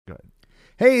Go ahead.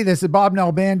 Hey, this is Bob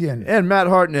Nalbandian And Matt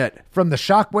Hartnett from the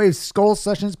Shockwave Skull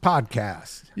Sessions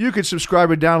podcast. You can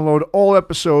subscribe and download all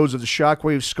episodes of the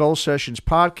Shockwave Skull Sessions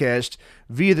podcast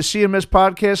via the CMS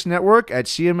Podcast Network at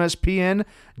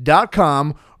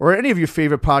cmspn.com or any of your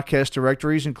favorite podcast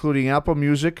directories, including Apple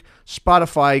Music,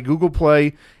 Spotify, Google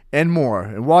Play, and more.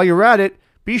 And while you're at it,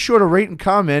 be sure to rate and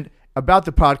comment about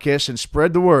the podcast and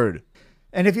spread the word.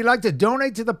 And if you'd like to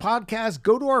donate to the podcast,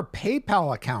 go to our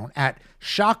PayPal account at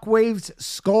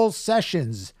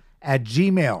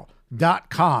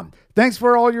shockwaveskullsessions@gmail.com. Thanks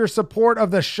for all your support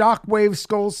of the Shockwave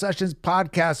Skull Sessions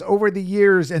podcast over the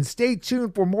years, and stay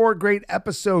tuned for more great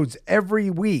episodes every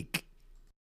week.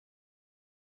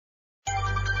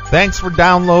 Thanks for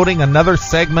downloading another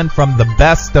segment from the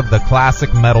Best of the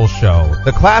Classic Metal Show.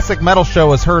 The Classic Metal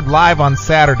Show is heard live on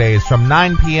Saturdays from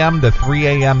 9 p.m. to 3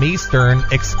 a.m. Eastern,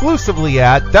 exclusively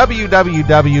at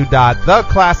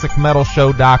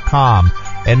www.theclassicmetalshow.com.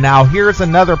 And now here's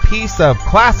another piece of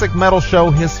Classic Metal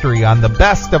Show history on the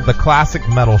Best of the Classic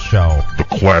Metal Show. The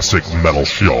Classic Metal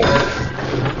Show.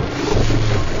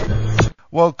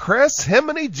 Well, Chris,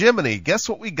 Himiny Jiminy, guess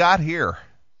what we got here?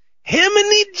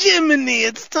 Himiny Jiminy,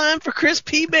 it's time for Chris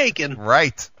P. Bacon.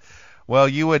 Right. Well,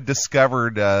 you had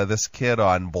discovered this kid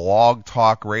on Blog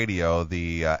Talk Radio,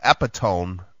 the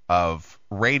epitome of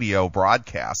radio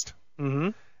broadcast. Mm-hmm.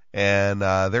 And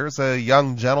there's a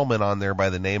young gentleman on there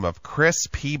by the name of Chris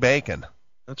P. Bacon.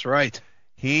 That's right.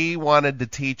 He wanted to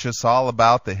teach us all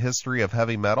about the history of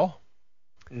heavy metal.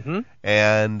 Mm-hmm.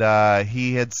 And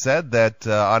he had said that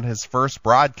on his first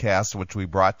broadcast, which we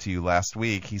brought to you last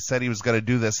week, he said he was going to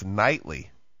do this nightly.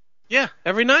 Yeah,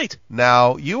 every night.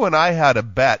 Now, you and I had a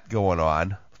bet going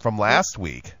on from last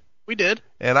week. We did.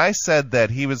 And I said that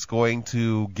he was going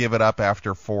to give it up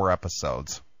after 4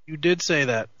 episodes. You did say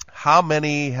that. How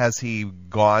many has he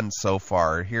gone so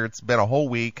far? Here, it's been a whole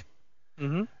week.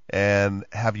 Mm-hmm. And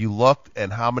have you looked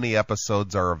at how many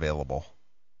episodes are available?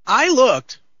 I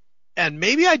looked. And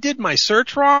maybe I did my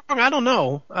search wrong. I don't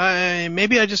know.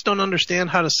 Maybe I just don't understand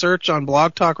how to search on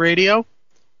Blog Talk Radio.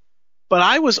 But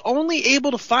I was only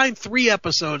able to find 3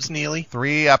 episodes, Neely.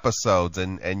 3 episodes,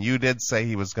 and you did say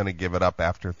he was going to give it up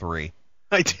after 3.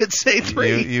 I did say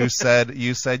 3. You said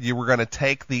you were going to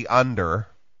take the under.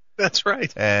 That's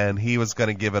right. And he was going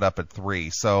to give it up at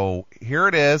 3. So here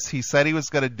it is. He said he was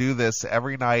going to do this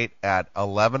every night at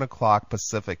 11 o'clock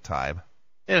Pacific time.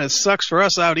 And it sucks for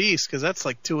us out east because that's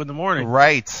like 2 in the morning.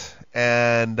 Right.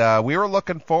 And we were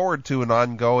looking forward to an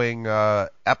ongoing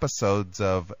episodes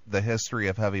of the history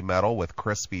of heavy metal with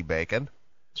Crispy Bacon.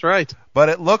 That's right. But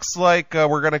it looks like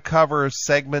we're going to cover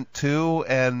segment 2,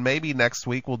 and maybe next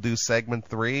week we'll do segment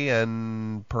 3,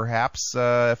 and perhaps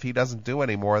if he doesn't do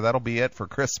any more, that'll be it for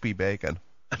Crispy Bacon.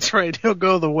 That's right. He'll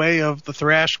go the way of the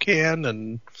Thrash Can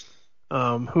and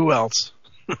who else?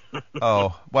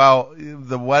 Oh, well,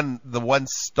 the one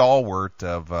stalwart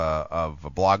of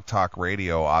Blog Talk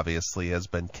Radio obviously has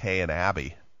been Kay and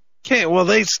Abby. Okay, well,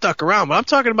 they stuck around, but I'm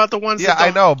talking about the ones Yeah, that I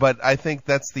know, but I think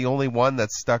that's the only one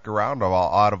that's stuck around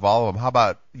out of all of them. How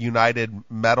about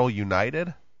Metal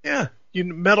United? Yeah,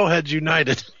 Metalheads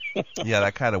United. Yeah,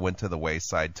 that kind of went to the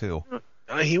wayside, too.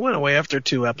 He went away after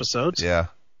 2 episodes. Yeah.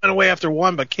 Went away after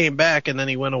 1, but came back, and then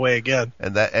he went away again.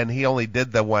 And he only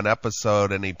did the 1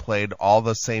 episode, and he played all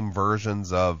the same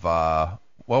versions of,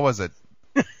 what was it?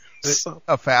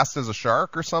 Fast as a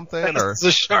Shark or something? Fast as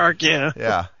a Shark, yeah.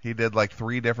 Yeah, he did like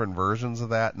 3 different versions of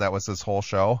that, and that was his whole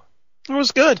show. It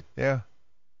was good. Yeah.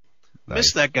 Nice.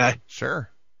 Missed that guy. Sure.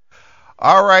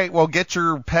 All right, well, get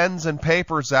your pens and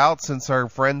papers out since our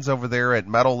friends over there at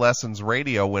Metal Lessons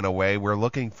Radio went away. We're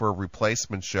looking for a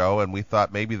replacement show, and we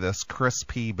thought maybe this Chris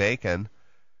P. Bacon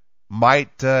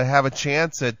might have a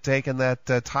chance at taking that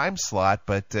time slot,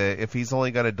 but if he's only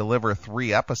going to deliver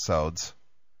 3 episodes...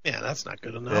 Yeah, that's not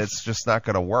good enough. It's just not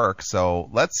going to work.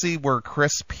 So let's see where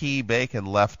Chris P. Bacon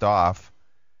left off.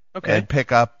 Okay. And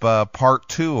pick up part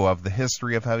 2 of the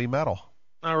history of heavy metal.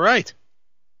 All right.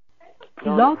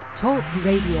 Blog Talk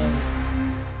Radio.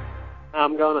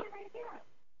 I'm going to...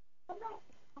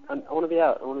 I want to be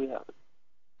out.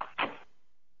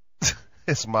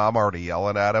 His mom already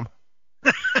yelling at him.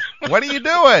 What are you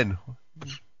doing?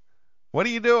 What are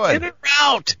you doing? In or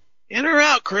out? In or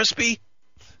out, Crispy?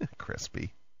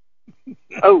 Crispy.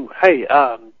 Oh, hey,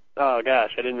 oh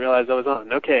gosh, I didn't realize I was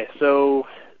on. Okay, so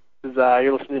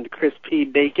you're listening to Chris P.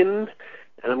 Bacon,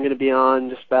 and I'm going to be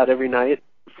on just about every night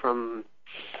from,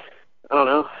 I don't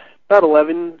know, about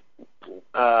 11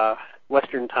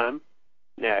 Western time.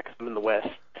 Yeah, 'cause I'm in the West.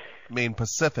 I mean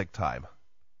Pacific time.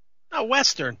 No,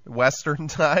 Western. Western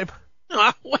time?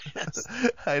 No, West.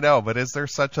 I know, but is there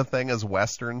such a thing as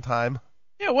Western time?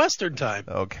 Yeah, Western time.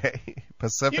 Okay.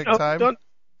 Pacific You know, time?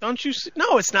 Don't you see?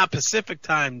 No, it's not Pacific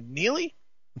time, Neely.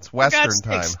 It's Western For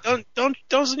God's time. sakes,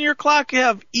 doesn't your clock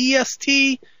have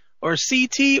EST or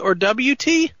CT or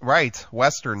WT? Right,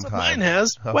 Western That's time. what mine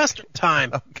has. Okay. Western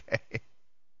time. Okay.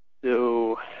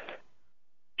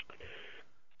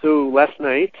 So last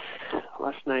night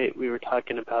we were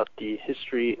talking about the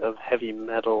history of heavy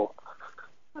metal.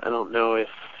 I don't know if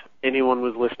anyone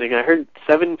was listening. I heard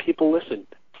 7 people listened.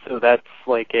 So that is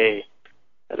quite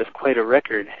a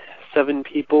record. 7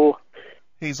 people.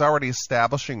 He's already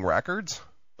establishing records?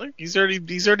 Look, he's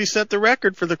already set the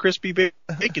record for the Crispy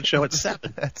Bacon Show at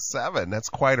 7. That's 7. That's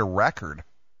quite a record.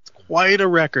 It's quite a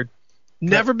record.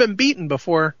 Never been beaten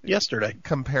before yesterday.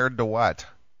 Compared to what?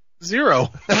 0.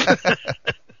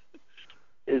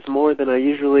 Is more than I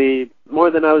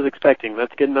was expecting.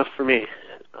 That's good enough for me.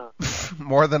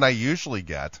 More than I usually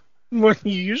get. More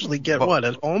than you usually get what,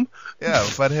 at home? Yeah,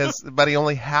 but he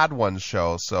only had one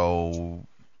show, so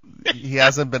he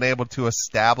hasn't been able to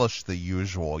establish the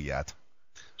usual yet.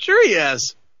 Sure he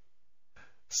has.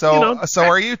 So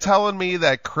are you telling me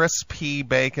that Chris P.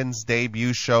 Bacon's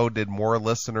debut show did more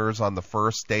listeners on the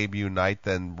first debut night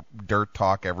than Dirt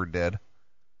Talk ever did?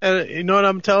 And you know what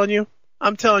I'm telling you?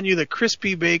 I'm telling you that Chris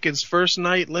P. Bacon's first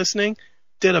night listening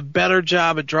did a better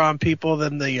job at drawing people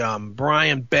than the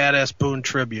Brian Badass Boone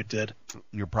tribute did.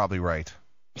 You're probably right.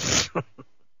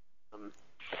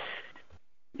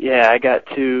 Yeah, I guess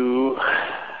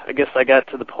I got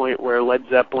to the point where Led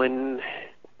Zeppelin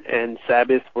and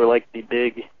Sabbath were like the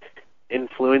big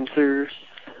influencers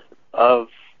of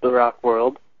the rock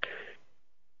world,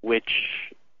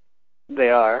 which they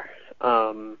are.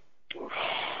 I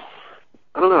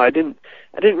don't know. I didn't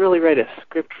really write a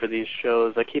script for these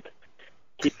shows. I keep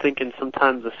thinking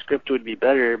sometimes a script would be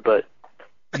better, but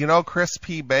Chris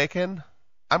P. Bacon,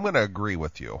 I'm going to agree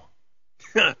with you.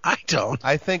 I don't.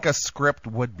 I think a script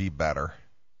would be better.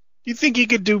 You think he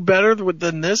could do better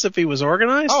than this if he was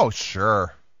organized? Oh,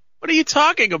 sure. What are you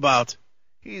talking about?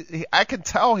 I can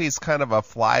tell he's kind of a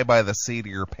fly by the seat of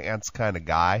your pants kind of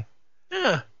guy.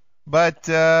 Yeah. But,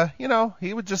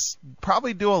 he would just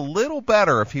probably do a little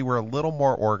better if he were a little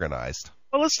more organized.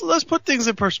 Well, let's put things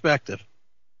in perspective.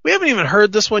 We haven't even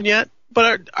heard this one yet,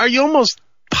 but are you almost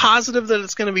positive that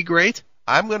it's going to be great?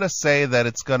 I'm going to say that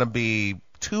it's going to be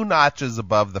 2 notches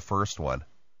above the first one.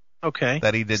 Okay.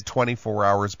 That he did 24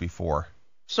 hours before.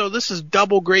 So this is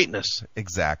double greatness.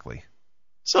 Exactly.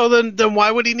 So then why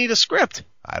would he need a script?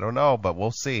 I don't know, but we'll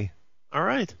see. All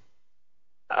right.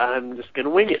 I'm just going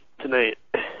to wing it tonight.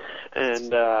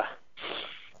 And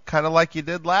kind of like you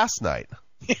did last night.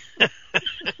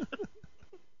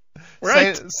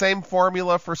 Right. Same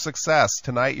formula for success.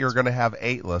 Tonight you're going to have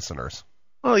 8 listeners.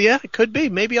 Oh, yeah, it could be.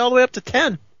 Maybe all the way up to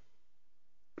 10.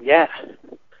 Yeah. I'm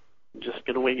just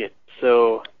going to wing it.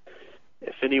 So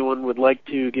if anyone would like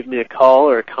to give me a call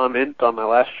or a comment on my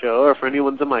last show, or if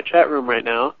anyone's in my chat room right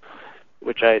now,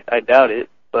 which I doubt it,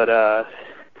 but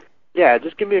yeah,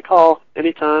 just give me a call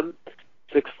anytime.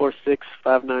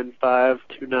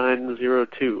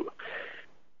 646-595-2902.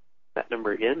 That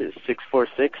number again is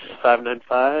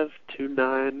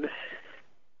 646-595-2902.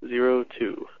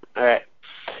 All right.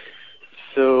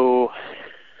 So,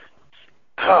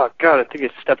 oh God, I think I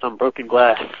stepped on broken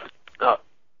glass. Oh.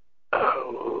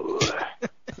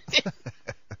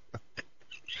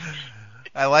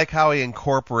 I like how he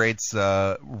incorporates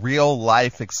real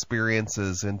life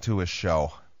experiences into his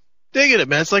show. Digging it,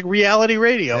 man. It's like reality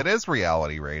radio. It is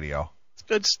reality radio. It's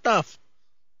good stuff.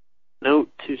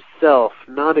 Note to self,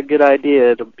 not a good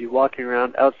idea to be walking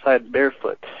around outside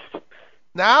barefoot.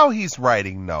 Now he's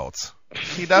writing notes.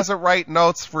 He doesn't write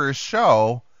notes for his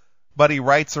show, but he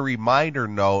writes a reminder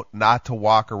note not to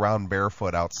walk around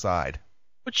barefoot outside.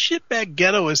 What shitbag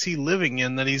ghetto is he living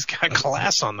in that he's got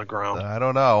glass on the ground? I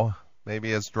don't know. Maybe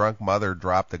his drunk mother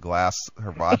dropped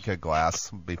her vodka glass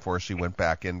before she went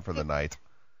back in for the night.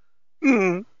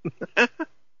 Yeah,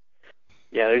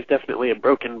 there's definitely a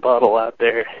broken bottle out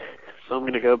there. So I'm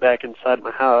going to go back inside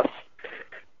my house.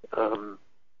 I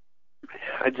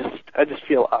just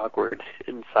feel awkward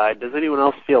inside. Does anyone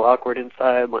else feel awkward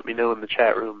inside? Let me know in the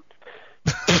chat room.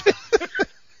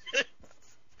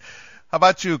 How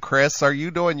about you, Chris? Are you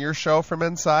doing your show from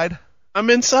inside? I'm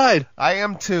inside. I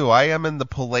am too. I am in the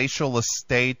palatial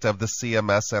estate of the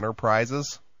CMS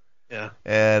Enterprises. Yeah.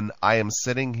 And I am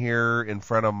sitting here in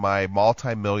front of my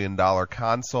multi-million-dollar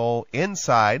console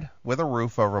inside with a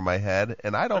roof over my head,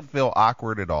 and I don't feel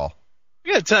awkward at all.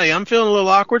 I gotta tell you, I'm feeling a little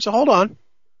awkward, so hold on.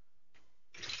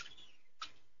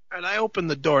 All right, I opened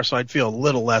the door so I'd feel a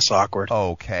little less awkward.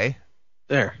 Okay.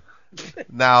 There.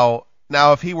 Now,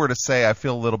 Now, if he were to say, I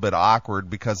feel a little bit awkward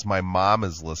because my mom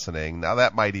is listening, now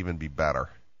that might even be better.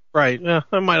 Right. Yeah,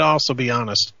 that might also be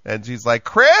honest. And she's like,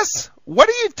 Chris, what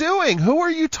are you doing? Who are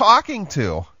you talking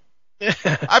to?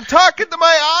 I'm talking to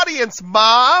my audience,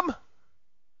 Mom.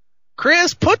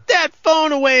 Chris, put that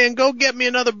phone away and go get me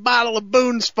another bottle of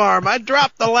Boone's Farm. I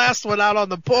dropped the last one out on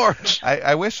the porch.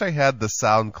 I wish I had the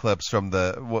sound clips from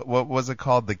the, what was it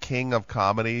called? The King of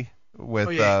Comedy with,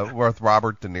 with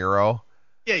Robert De Niro.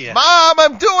 Yeah, yeah. Mom,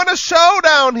 I'm doing a show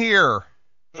down here.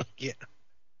 Yeah.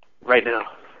 Right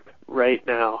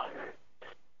now.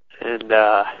 And,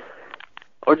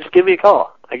 or just give me a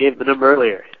call. I gave the number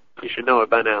earlier. You should know it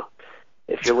by now,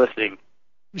 if you're listening.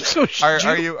 So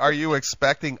are you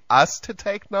expecting us to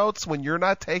take notes when you're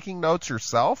not taking notes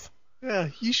yourself? Yeah,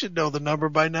 you should know the number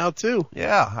by now, too.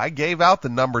 Yeah, I gave out the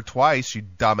number twice, you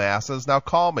dumbasses. Now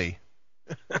call me.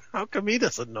 How come he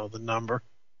doesn't know the number?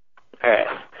 All right.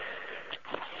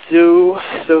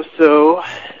 So,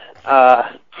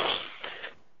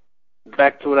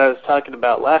 back to what I was talking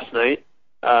about last night,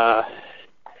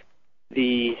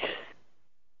 the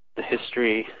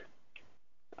history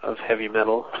of heavy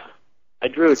metal. I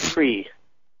drew a tree.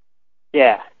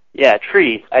 Yeah,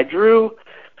 tree. I drew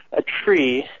a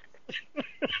tree,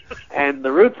 and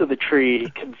the roots of the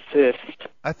tree consist...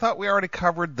 I thought we already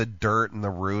covered the dirt and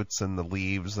the roots and the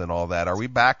leaves and all that. Are we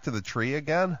back to the tree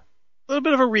again? A little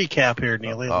bit of a recap here,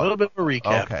 Neely. A little bit of a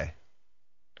recap. Okay.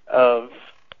 Of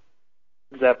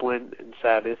Zeppelin and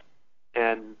Sabbath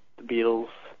and the Beatles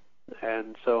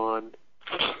and so on.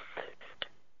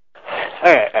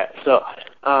 All right. So,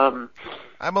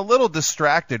 I'm a little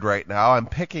distracted right now. I'm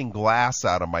picking glass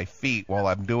out of my feet while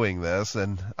I'm doing this,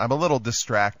 and I'm a little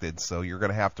distracted, so you're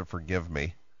going to have to forgive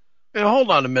me. Hey,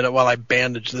 hold on a minute while I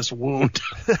bandage this wound.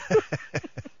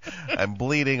 I'm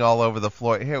bleeding all over the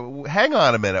floor. Here, hang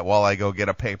on a minute while I go get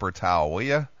a paper towel, will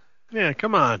you? Yeah,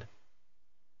 come on.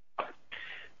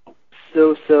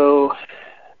 So,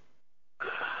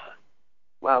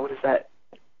 wow, what is that?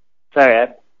 Sorry,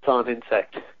 I saw an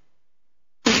insect.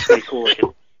 Pretty cool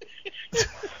looking.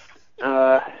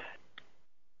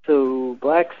 So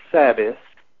Black Sabbath,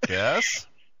 yes,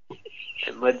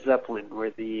 and Led Zeppelin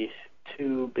were the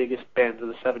two biggest bands of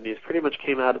the 70s. Pretty much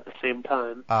came out at the same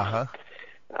time.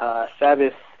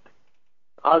 Sabbath,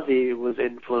 Ozzy was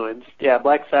influenced. Yeah,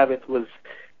 Black Sabbath was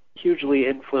hugely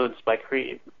influenced by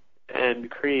Cream. And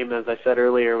Cream, as I said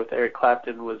earlier with Eric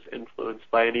Clapton, was influenced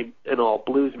by any and all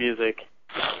blues music.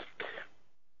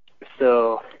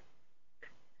 So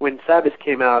when Sabbath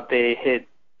came out, they hit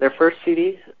their first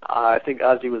CD. I think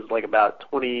Ozzy was like about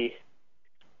 23.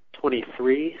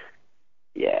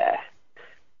 Yeah.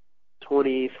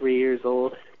 23 years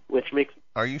old, which makes...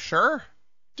 Are you sure?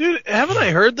 Dude, haven't I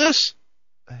heard this?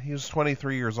 He was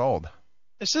 23 years old.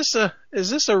 Is this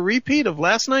a repeat of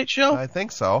last night's show? I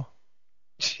think so.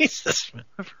 Jesus, man,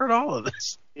 I've heard all of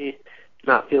this.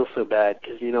 Not feel so bad,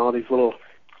 because, you know, all these little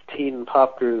teen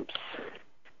pop groups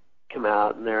come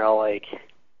out, and they're all like...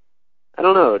 I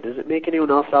don't know, does it make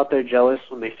anyone else out there jealous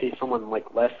when they see someone,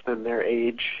 like, less than their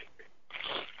age?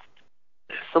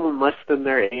 Someone less than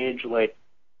their age, like,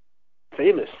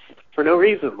 famous for no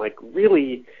reason, like,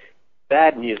 really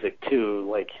bad music, too,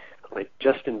 like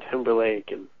Justin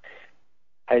Timberlake, and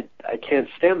I can't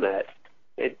stand that.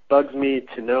 It bugs me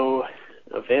to no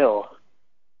avail.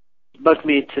 It bugs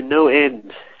me to no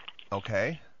end.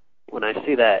 Okay. When I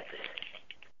see that.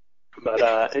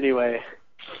 But anyway,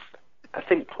 I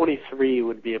think 23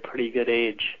 would be a pretty good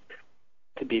age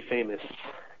to be famous.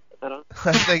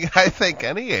 I think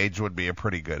any age would be a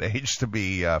pretty good age to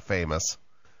be famous.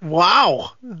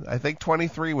 Wow. I think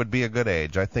 23 would be a good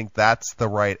age. I think that's the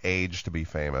right age to be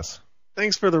famous.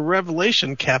 Thanks for the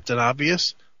revelation, Captain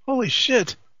Obvious. Holy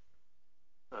shit.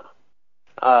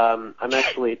 I'm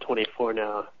actually 24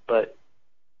 now, but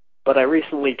I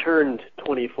recently turned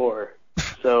 24,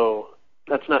 so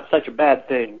that's not such a bad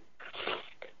thing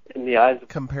in the eyes of...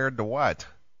 Compared to what?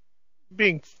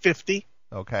 Being 50.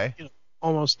 Okay. You know,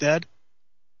 almost dead.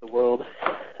 The world.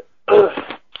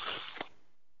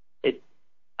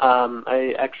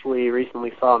 I actually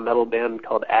recently saw a metal band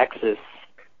called Axis.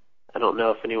 I don't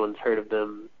know if anyone's heard of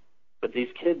them, but these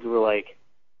kids were like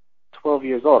 12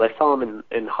 years old. I saw them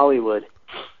in Hollywood.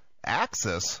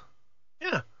 Axis?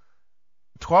 Yeah.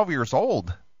 12 years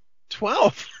old?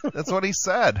 12? That's what he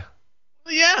said.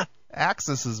 Yeah.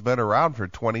 Axis has been around for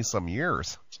 20-some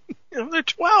years. Yeah, they're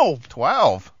 12.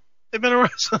 12? They've been around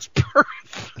since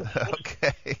birth.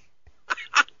 Okay.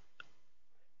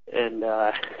 And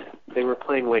they were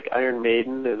playing like Iron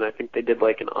Maiden, and I think they did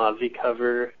like an Ozzy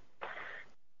cover.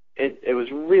 It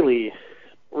was really,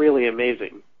 really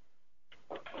amazing.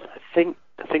 I think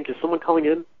is someone calling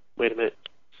in? Wait a minute.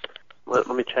 Let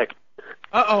me check.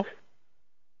 Uh-oh.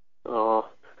 Oh,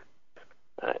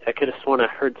 I could have sworn I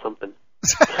heard something.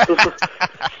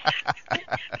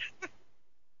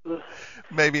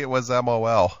 Maybe it was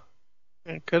MOL.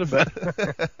 It could have been.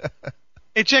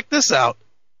 Hey, check this out.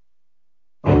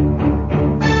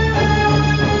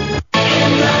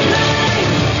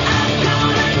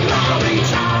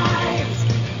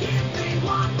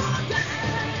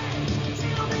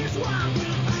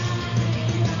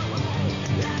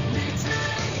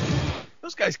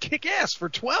 Those guys kick ass for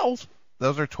 12.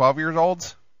 Those are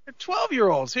 12-year-olds? They're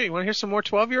 12-year-olds. Here, you want to hear some more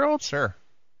 12-year-olds? Sure.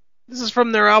 This is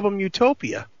from their album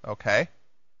Utopia. Okay.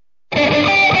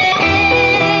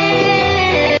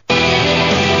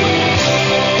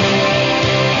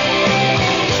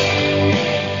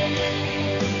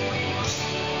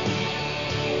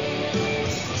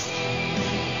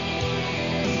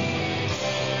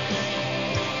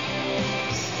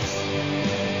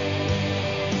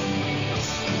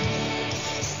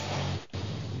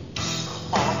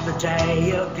 On the day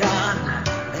you're gone,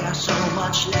 there's so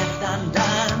much left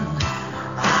undone.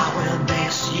 I will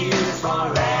miss you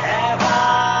forever.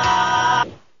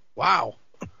 Wow.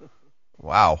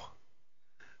 Wow.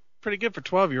 Pretty good for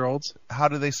 12-year-olds. How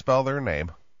do they spell their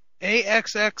name?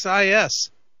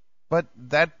 AXXIS. But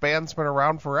that band's been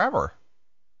around forever.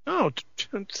 No,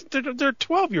 they're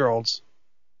 12-year-olds.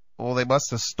 Well, they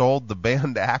must have stole the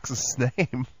band Axis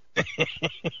name.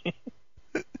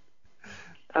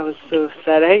 I was so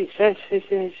sad. Hey,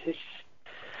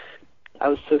 I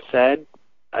was so sad.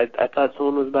 I thought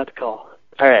someone was about to call.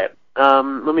 All right.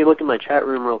 Let me look in my chat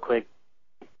room real quick.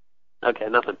 Okay,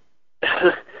 nothing.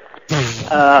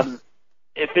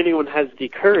 If anyone has the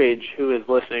courage who is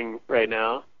listening right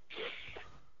now,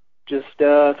 just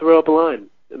throw up a line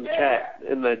in the chat,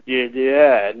 in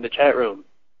the chat room.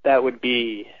 That would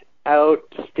be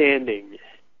outstanding.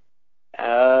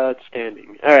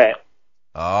 Outstanding. All right.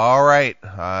 All right.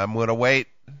 I'm going to wait.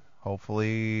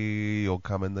 Hopefully you'll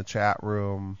come in the chat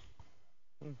room.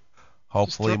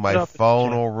 Hopefully my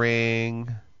phone will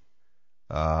ring.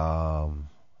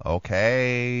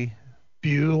 Okay.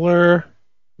 Bueller.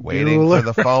 Waiting for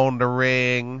the phone to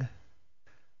ring.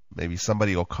 Maybe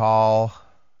somebody will call.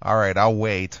 All right, I'll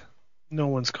wait. No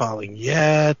one's calling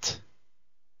yet.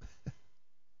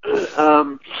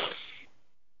 So,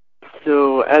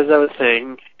 as I was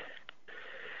saying,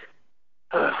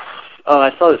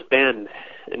 I saw this band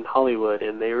in Hollywood,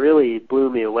 and they really blew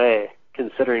me away,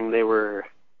 considering they were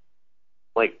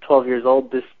like 12 years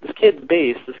old. This kid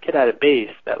had a bass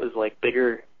that was like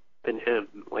bigger than him,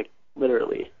 like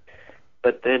literally.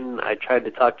 But then I tried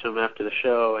to talk to them after the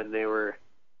show, and they were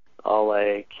all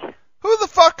like, "Who the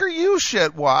fuck are you,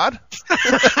 shitwad?"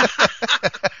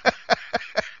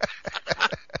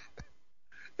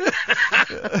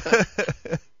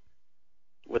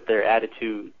 With their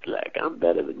attitude, like, I'm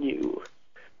better than you.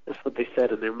 That's what they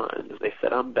said in their minds. They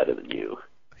said, I'm better than you.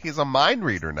 He's a mind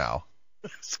reader now.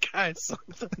 This guy's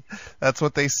something. That's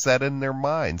what they said in their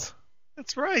minds.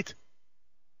 That's right.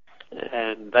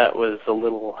 And that was a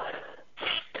little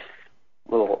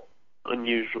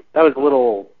unusual. That was a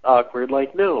little awkward.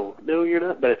 Like, no, you're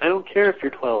not better. I don't care if you're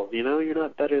 12, you're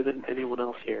not better than anyone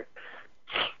else here.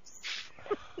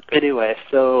 Anyway,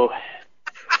 so...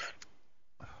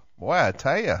 Boy, I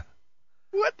tell you.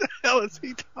 What the hell is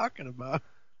he talking about?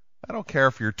 I don't care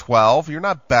if you're 12. You're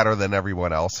not better than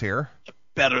everyone else here.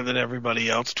 Better than everybody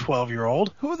else,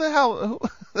 12-year-old. Who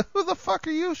the fuck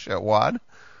are you, shitwad?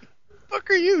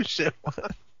 Fuck are you,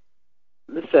 shitwad?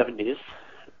 In the 70s,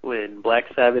 when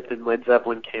Black Sabbath and Led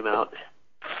Zeppelin came out,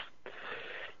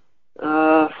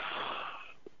 I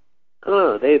don't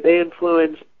know, they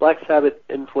influenced, Black Sabbath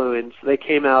influence, they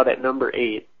came out at number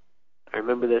 8. I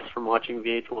remember this from watching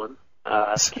VH1.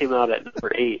 Came out at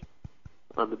number 8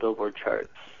 on the Billboard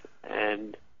charts,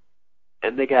 and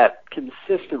they got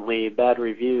consistently bad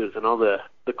reviews in all the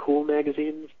cool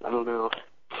magazines. I don't know,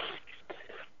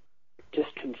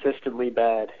 just consistently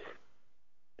bad.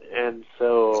 And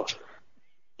so,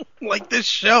 like this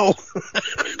show.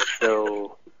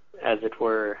 So, as it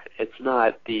were, it's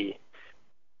not the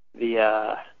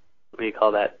what do you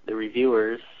call that? The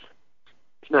reviewers.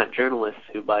 It's not journalists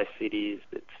who buy CDs,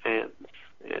 it's fans.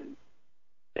 And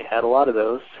they had a lot of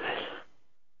those.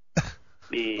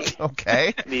 Me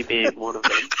being one of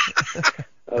them.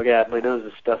 Oh, God, my nose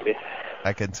is stuffy.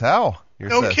 I can tell.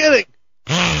 No kidding.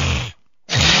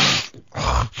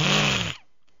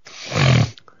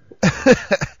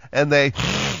 And they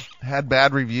had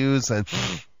bad reviews, and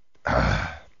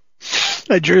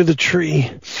I drew the tree,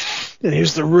 and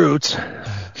here's the roots,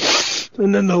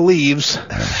 and then the leaves.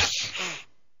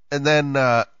 And then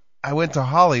I went to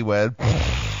Hollywood,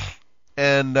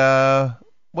 And,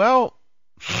 well,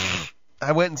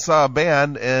 I went and saw a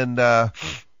band, and,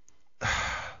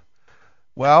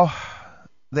 well,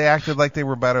 they acted like they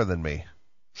were better than me.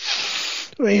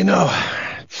 Well,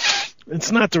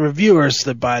 it's not the reviewers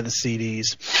that buy the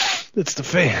CDs. It's the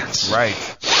fans. Right.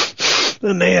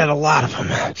 And they had a lot of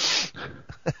them.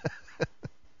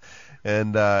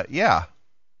 And, yeah.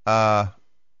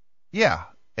 Yeah.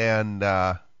 And,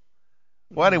 well,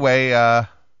 anyway,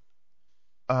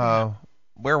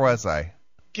 where was I?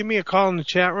 Give me a call in the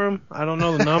chat room. I don't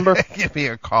know the number. Give me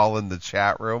a call in the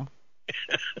chat room.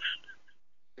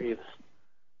 If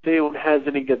anyone has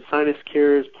any good sinus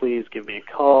cures, please give me a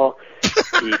call.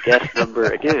 The guest number,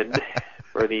 again,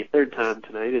 for the third time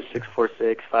tonight is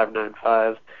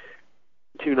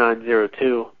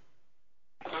 646-595-2902.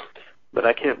 But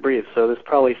I can't breathe, so this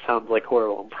probably sounds like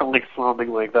horrible. I'm probably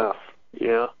sounding like this,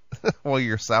 Well,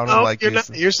 you're sounding No, like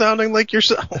you're sounding like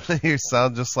yourself. You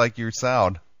sound just like you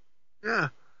sound. Yeah.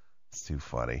 It's too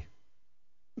funny.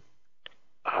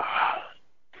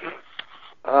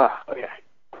 Okay.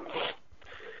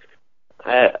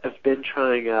 I've been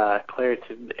trying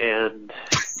Claritin and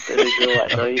Benadryl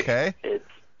at night. Okay.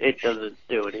 It doesn't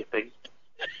do anything.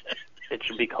 It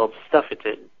should be called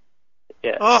Stuffitin.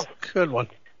 Yes. Oh, good one.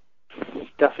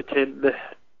 Stuffitin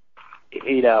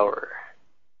 8 hour.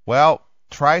 Well,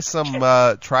 try some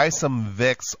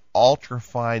Vicks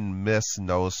Ultrafine Mist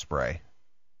nose spray.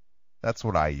 That's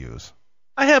what I use.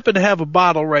 I happen to have a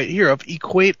bottle right here of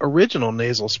Equate Original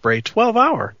Nasal Spray 12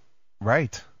 hour.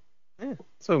 Right. Yeah.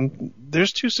 So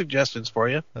there's 2 suggestions for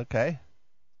you. Okay.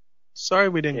 Sorry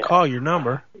we didn't call your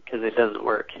number. Because it doesn't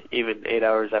work, even 8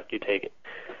 hours after you take it.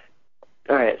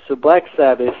 Alright, so Black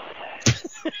Sabbath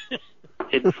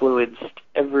influenced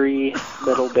every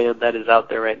metal band that is out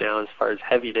there right now as far as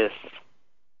heaviness.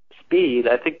 Speed,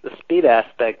 I think the speed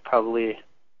aspect probably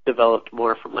developed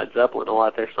more from Led Zeppelin. A lot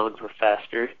of their songs were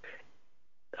faster,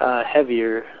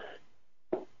 heavier,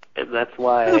 and that's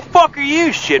why Who the fuck are you, a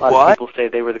lot shitwad? of people say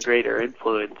they were the greater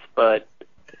influence, but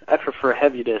I prefer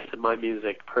heaviness in my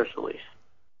music, personally.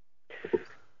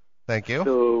 Thank you.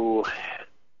 So,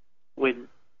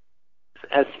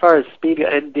 as far as speed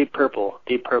and Deep Purple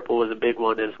was a big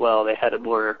one as well. They had a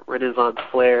more Renaissance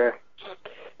flair,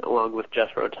 along with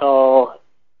Jethro Tull,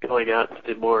 going out into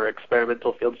the more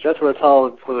experimental fields. Jethro Tull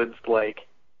influenced,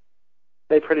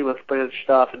 they pretty much branched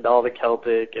off into all the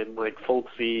Celtic and,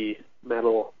 folksy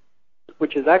metal,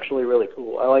 which is actually really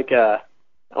cool. I like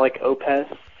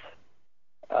Opeth.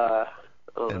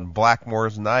 And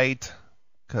Blackmore's Night.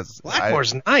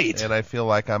 Blackmore's Night? And I feel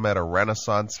like I'm at a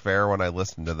Renaissance fair when I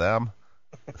listen to them.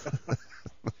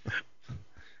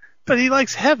 But he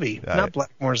likes heavy, not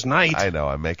Blackmore's Night. I know,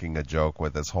 I'm making a joke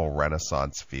with this whole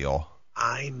Renaissance feel.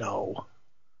 I know.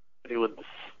 Anyone's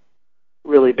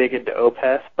really big into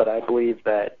Opeth, but I believe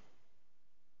that,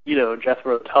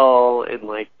 Jethro Tull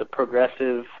and, the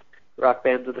progressive rock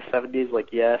bands of the 70s,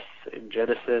 like Yes and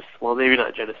Genesis, well, maybe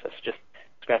not Genesis, just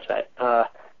scratch that,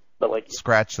 but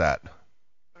Scratch that.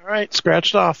 All right,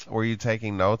 scratched off. Were you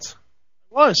taking notes?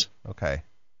 Was. Okay.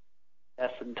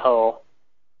 Yes and Tull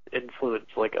influence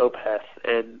like Opeth,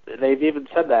 and they've even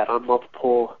said that on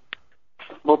multiple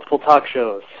talk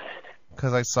shows.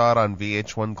 Because I saw it on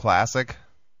VH1 Classic.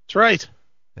 That's right.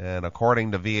 And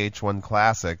according to VH1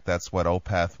 Classic, that's what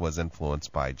Opeth was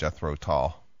influenced by, Jethro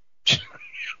Tull.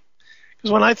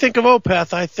 Because when I think of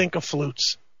Opeth, I think of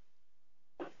flutes.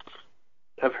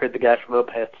 I've heard the guy from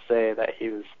Opeth say that he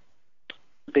was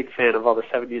a big fan of all the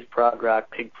 70s prog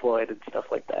rock, Pink Floyd, and stuff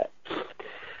like that.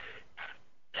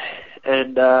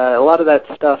 And a lot of that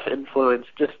stuff influenced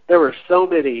there were so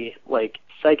many,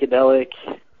 psychedelic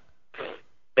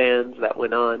bands that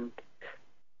went on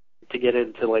to get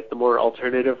into, the more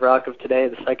alternative rock of today.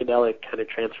 The psychedelic kind of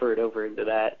transferred over into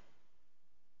that.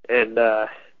 And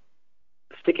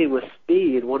sticking with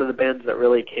speed, one of the bands that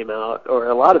really came out, or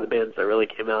a lot of the bands that really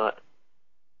came out,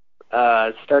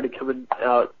 started coming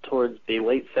out towards the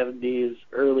late 70s,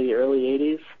 early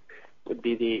 80s, would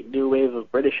be the new wave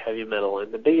of British heavy metal.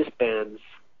 And the biggest bands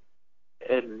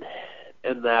and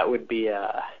that would be,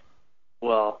 Iron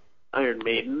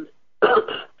Maiden.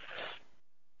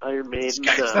 Iron Maiden. This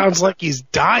guy sounds like he's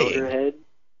dying. Motorhead,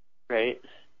 right?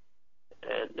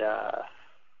 And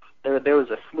there was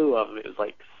a slew of them. It was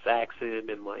like Saxon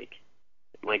and like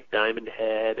Diamond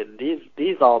Head, and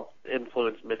these all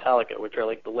influenced Metallica, which are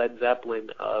like the Led Zeppelin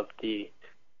of the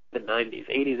 90s,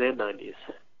 80s and 90s.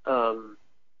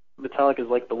 Metallica is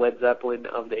like the Led Zeppelin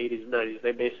of the 80s and 90s.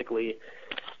 They basically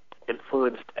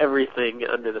influenced everything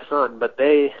under the sun, but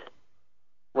they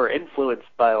were influenced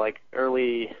by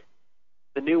the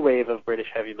new wave of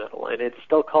British heavy metal, and it's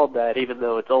still called that even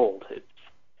though it's old.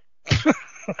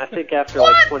 I think after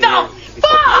like 20 years, it should be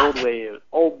called the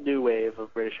old new wave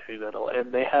of British heavy metal.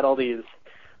 And they had all these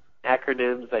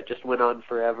acronyms that just went on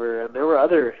forever. And there were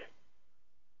other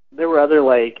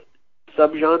like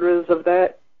subgenres of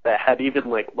that had even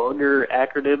like longer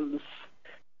acronyms.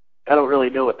 I don't really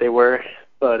know what they were,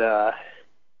 but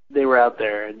they were out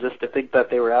there. And just to think that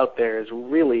they were out there is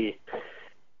really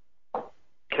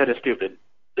kind of stupid.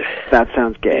 That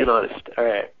sounds gay. Being honest. All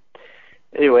right.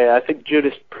 Anyway, I think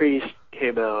Judas Priest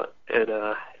came out in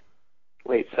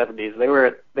late 70s. They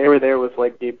were there with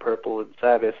like Deep Purple and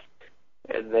Sabbath,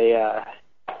 and they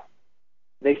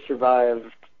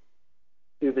survived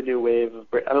through the new wave of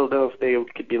I don't know if they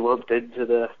could be lumped into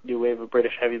the new wave of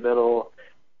British heavy metal.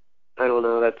 I don't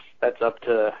know. That's up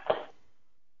to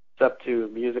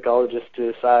musicologists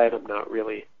to decide. I'm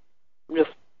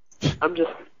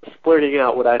just splurting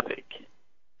out what I think.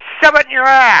 Shove it in your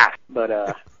ass!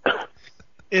 But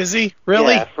is he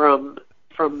really? Yeah, from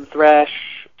thrash,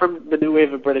 from the new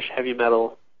wave of British heavy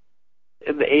metal.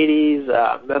 In the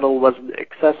 80s, metal wasn't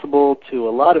accessible to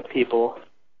a lot of people.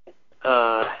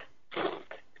 I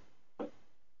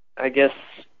guess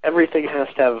everything has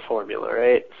to have a formula,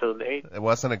 right? So it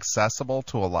wasn't accessible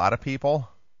to a lot of people?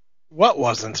 What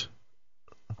wasn't?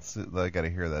 I got to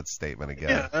hear that statement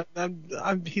again. Yeah,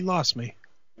 he lost me.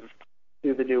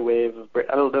 Through the new wave of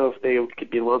I don't know if they could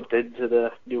be lumped into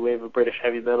the new wave of British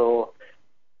heavy metal.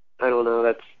 I don't know.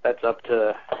 That's up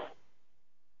to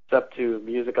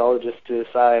musicologists to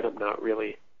decide.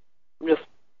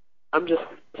 I'm just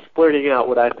splurting out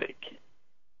what I think.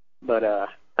 But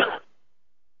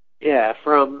yeah,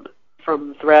 from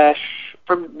thrash,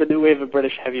 from the new wave of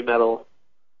British heavy metal.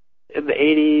 In the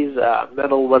 80s,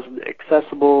 metal wasn't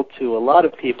accessible to a lot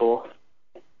of people.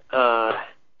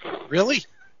 Really?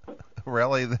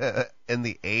 Really? In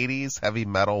the 80s, heavy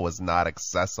metal was not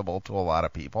accessible to a lot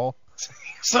of people?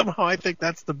 Somehow I think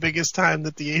that's the biggest time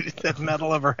that the 80s that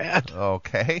metal ever had.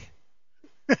 Okay.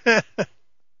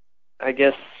 I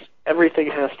guess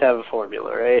everything has to have a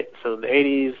formula, right? So in the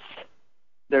 80s,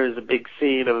 there's a big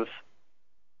scene of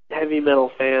heavy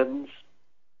metal fans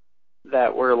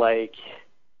that were like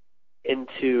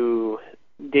into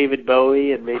David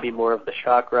Bowie and maybe more of the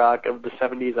shock rock of the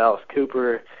 70s, Alice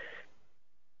Cooper.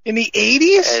 In the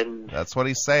 80s? And that's what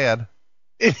he's saying.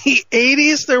 In the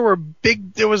 80s,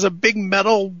 there was a big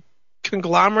metal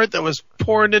conglomerate that was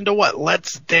pouring into what?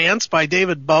 Let's Dance by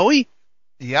David Bowie?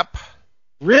 Yep.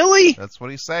 Really? That's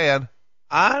what he's saying.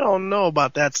 I don't know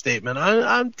about that statement.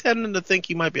 I'm tending to think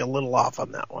he might be a little off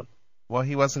on that one. Well,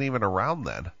 he wasn't even around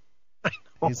then.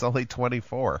 He's only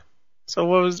 24. So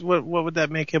what would that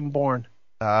make him born?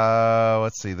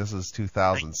 Let's see. This is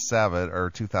 2007 or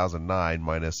 2009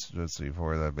 minus. Let's see,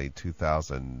 before that made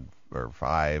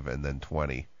 2005 and then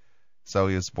 20. So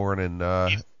he was born in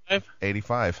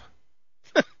 85.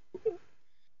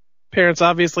 Parents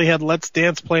obviously had Let's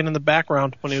Dance playing in the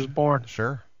background when he was born.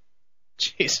 Sure.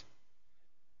 Jeez.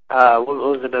 What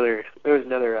was another? There was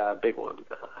another big one.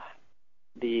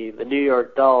 The New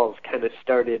York Dolls kind of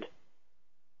started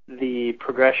the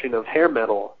progression of hair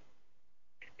metal,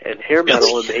 and hair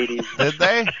metal in the 80s. Did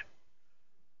they?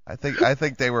 I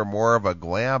think they were more of a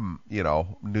glam,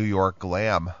 New York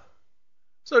glam.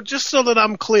 So just so that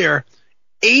I'm clear,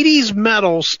 80s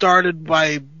metal started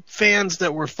by fans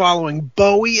that were following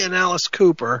Bowie and Alice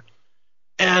Cooper,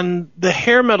 and the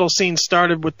hair metal scene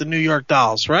started with the New York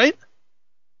Dolls, right?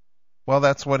 Well,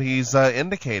 that's what he's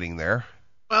indicating there.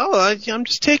 Well, I'm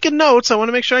just taking notes. I want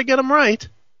to make sure I get them right.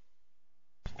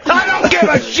 I don't give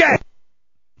a shit!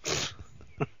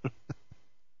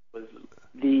 Was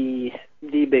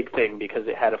the big thing because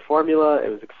it had a formula, it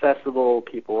was accessible,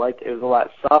 people liked it. It was a lot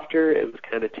softer, it was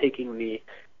kind of taking the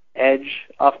edge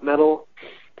off metal.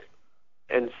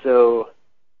 And so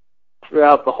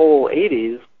throughout the whole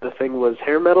 80s, the thing was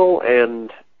hair metal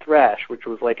and thrash, which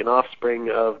was like an offspring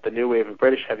of the new wave of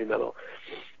British heavy metal.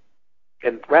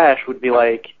 And thrash would be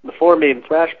like, the four main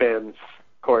thrash bands,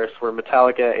 of course, were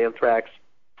Metallica, Anthrax,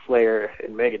 Slayer,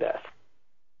 and Megadeth.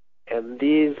 And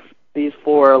these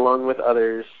four, along with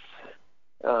others,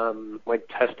 like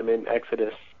Testament,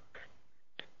 Exodus,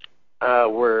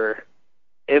 were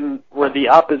the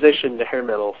opposition to hair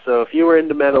metal. So if you were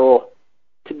into metal,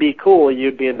 to be cool,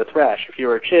 you'd be into thrash. If you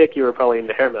were a chick, you were probably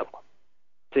into hair metal.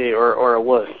 See, or a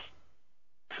wuss.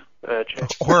 Chick.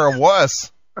 Or a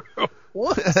wuss.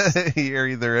 What? You're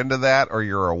either into that or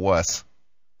you're a wuss.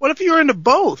 What if you were into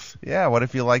both? Yeah, what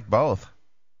if you like both?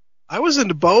 I was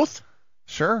into both.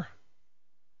 Sure.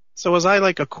 So was I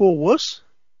like a cool wuss?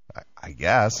 I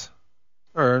guess.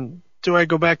 Or do I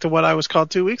go back to what I was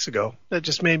called 2 weeks ago? That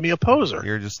just made me a poser.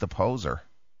 You're just a poser.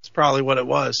 It's probably what it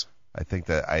was. I think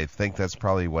that's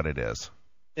probably what it is.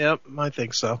 Yep, I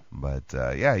think so. But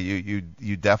yeah,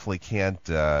 you definitely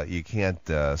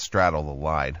can't straddle the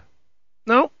line.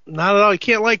 No, not at all. You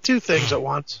can't like two things at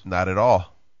once. Not at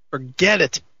all. Forget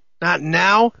it. Not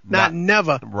now, not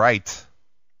never. Right.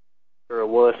 Or a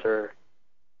wuss, or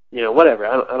whatever.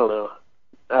 I don't know.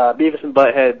 Beavis and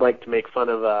Butthead like to make fun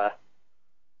of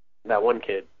that one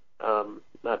kid.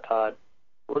 Not Todd.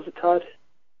 Was it Todd?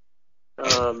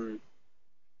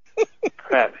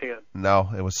 Crap, hang on. No,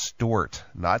 it was Stuart,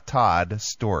 not Todd.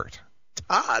 Stuart.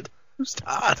 Todd? Who's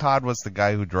Todd? Todd was the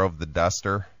guy who drove the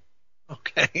Duster.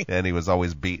 Okay. And he was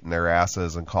always beating their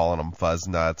asses and calling them fuzz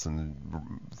nuts and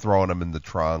throwing them in the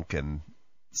trunk and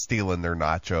stealing their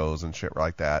nachos and shit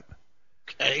like that.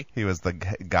 Okay. He was the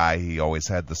guy. He always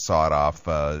had the sawed-off,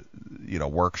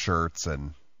 work shirts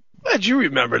and. Glad you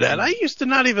remember that. I used to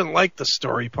not even like the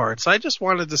story parts. I just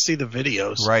wanted to see the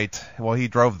videos. Right. Well, he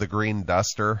drove the green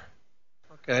Duster.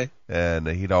 Okay. And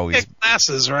he'd always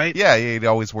glasses, right? Yeah, he'd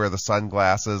always wear the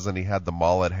sunglasses, and he had the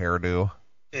mullet hairdo.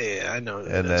 Yeah, I know.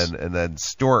 And then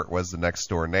Stuart was the next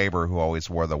door neighbor who always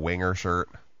wore the winger shirt.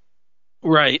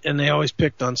 Right, and they always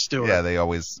picked on Stuart. Yeah, they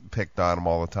always picked on him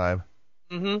all the time.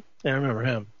 Mm-hmm. Yeah, I remember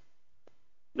him.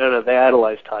 No, they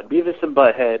idolized Todd. Beavis and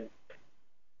Butthead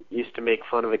used to make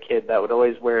fun of a kid that would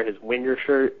always wear his winger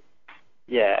shirt.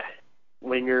 Yeah,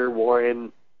 Winger,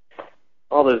 Warren,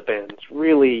 all those bands.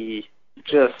 Really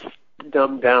just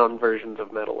dumbed down versions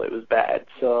of metal. It was bad.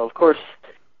 So, of course,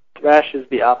 thrash is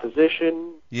the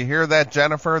opposition. You hear that,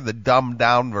 Jennifer? The dumbed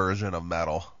down version of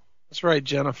metal. That's right,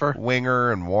 Jennifer.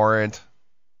 Winger and Warrant.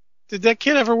 Did that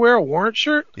kid ever wear a Warrant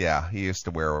shirt? Yeah, he used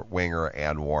to wear Winger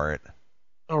and Warrant.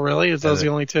 Oh, really? Is those the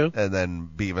only two? And then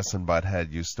Beavis and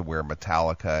Butthead used to wear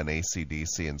Metallica and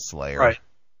AC/DC and Slayer. Right.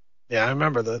 Yeah, I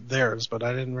remember theirs, but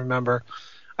I didn't remember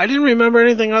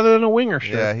anything other than a Winger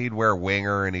shirt. Yeah, he'd wear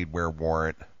Winger and he'd wear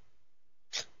Warrant.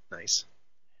 Nice.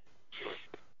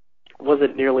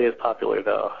 Wasn't nearly as popular,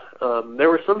 though. There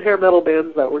were some hair metal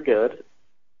bands that were good.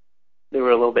 They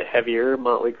were a little bit heavier.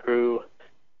 Motley Crue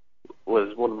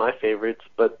was one of my favorites,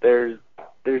 but there's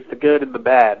the good and the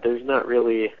bad. There's not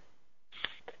really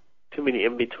too many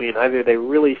in between. Either they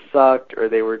really sucked or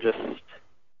they were just,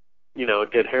 a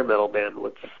good hair metal band.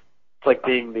 It's like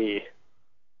being the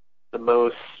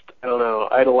most,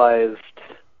 idolized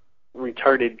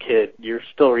retarded kid. You're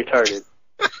still retarded.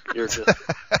 You're just...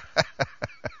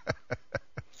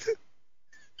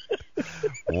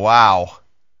 Wow.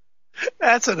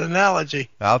 That's an analogy.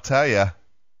 I'll tell you.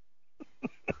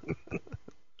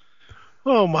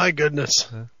 Oh, my goodness.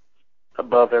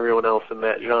 Above everyone else in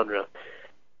that genre.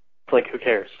 It's like, who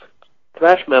cares?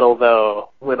 Thrash metal,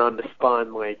 though, went on to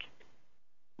spawn, like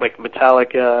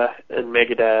Metallica and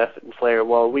Megadeth and Slayer.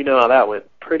 Well, we know how that went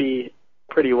pretty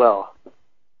well.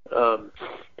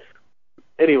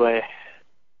 Anyway,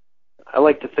 I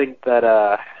like to think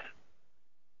that,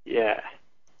 yeah.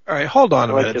 All right, hold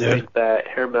on a minute, dude. I like to think that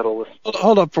hair metal was...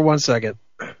 Hold up for 1 second.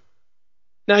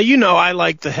 Now, I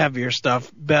like the heavier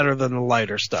stuff better than the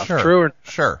lighter stuff. Sure. True or...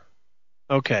 Sure.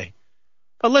 Okay.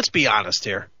 But let's be honest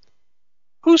here.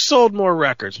 Who sold more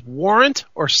records, Warrant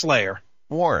or Slayer?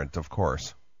 Warrant, of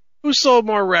course. Who sold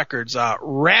more records,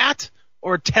 Rat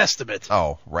or Testament?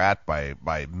 Oh, Rat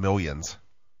by millions.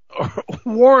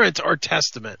 Warrant or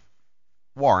Testament?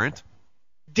 Warrant.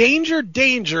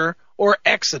 Danger or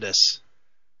Exodus?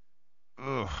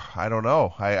 Ugh, I don't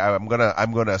know. I'm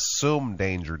gonna assume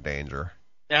Danger.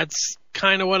 That's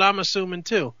kind of what I'm assuming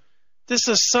too. This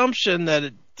assumption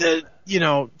that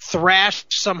thrash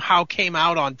somehow came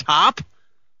out on top.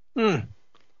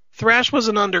 Thrash was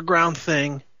an underground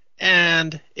thing,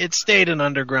 and it stayed an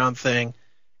underground thing,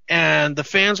 and the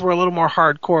fans were a little more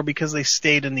hardcore because they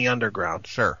stayed in the underground.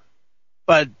 Sure.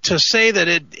 But to say that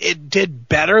it did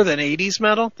better than 80s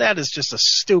metal, that is just a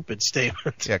stupid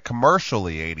statement. Yeah,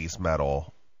 commercially 80s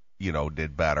metal,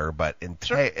 did better, but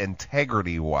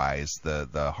integrity-wise,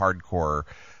 the hardcore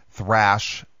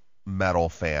thrash metal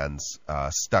fans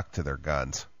stuck to their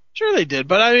guns. Sure they did,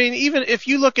 but I mean, even if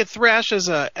you look at thrash as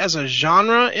a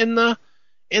genre in the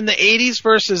 80s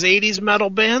versus 80s metal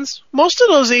bands, most of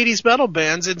those 80s metal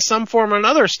bands in some form or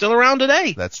another are still around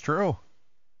today. That's true.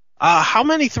 How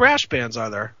many thrash bands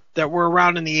are there that were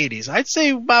around in the 80s? I'd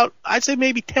say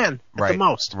maybe 10 at the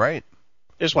most. Right.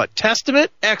 There's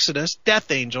Testament, Exodus, Death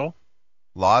Angel,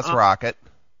 Law's Rocket,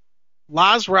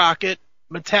 Metallica,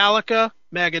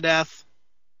 Megadeth,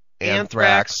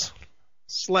 Anthrax,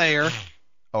 Slayer,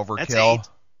 Overkill. That's 8.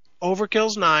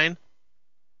 Overkill's 9.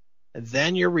 And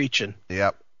then you're reaching.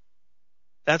 Yep.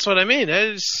 That's what I mean.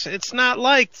 It's not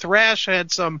like thrash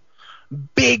had some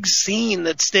big scene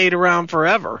that stayed around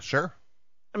forever. Sure.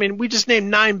 I mean, we just named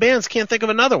 9 bands. Can't think of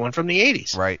another one from the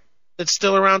 80s. Right. That's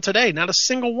still around today. Not a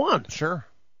single one. Sure.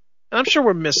 And I'm sure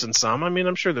we're missing some. I mean,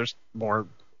 I'm sure there's more.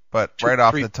 But right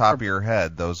off the top of your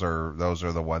head, those are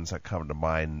the ones that come to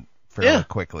mind fairly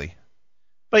quickly.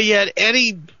 But yet,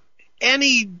 any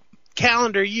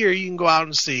calendar year, you can go out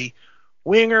and see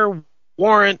Winger,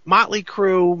 Warrant, Motley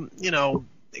Crue. You know,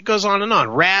 it goes on and on.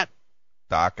 Rat,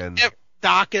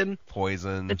 Dokken,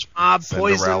 Poison, Pitch Mob,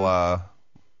 Cinderella. Poison.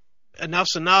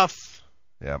 Enough's Enough.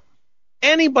 Yep.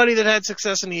 Anybody that had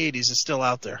success in the 80s is still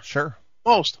out there. Sure.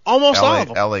 Almost LA, all of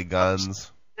them. LA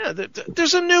Guns. Yeah,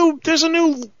 there's a new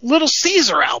Little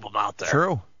Caesar album out there.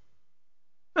 True.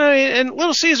 I mean, and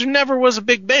Little Caesar never was a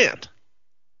big band.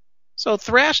 So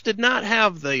thrash did not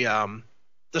have the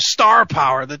star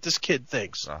power that this kid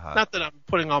thinks. Not that I'm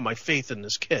putting all my faith in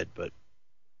this kid, but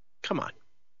come on.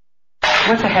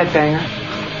 What's a headbanger?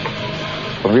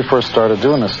 When we first started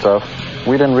doing this stuff,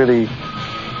 we didn't really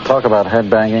talk about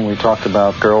headbanging. We talked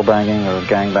about girl banging or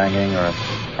gang banging or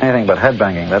anything but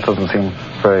headbanging. That doesn't seem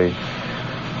very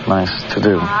nice to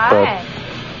do. But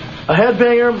a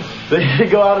headbanger, they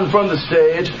go out in front of the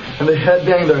stage and they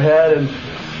headbang their head, and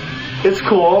it's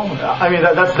cool. I mean,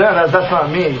 that's them. That's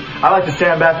not me. I like to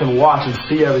stand back and watch and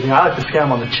see everything. I like to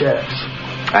scam on the chicks.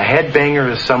 A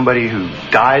headbanger is somebody who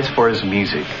dies for his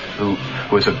music, who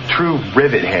was a true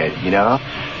rivet head, you know?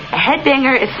 A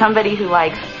headbanger is somebody who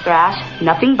likes thrash,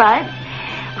 nothing but,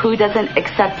 who doesn't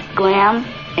accept glam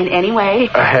in any way.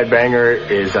 A headbanger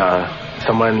is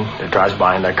someone that drives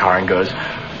by in their car and goes,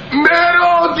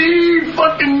 "Metal, dude!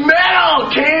 Fucking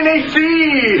metal! KNAC!"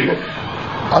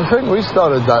 I think we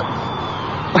started that.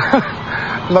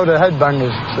 Load of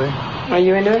headbangers, see? Are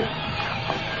you into it?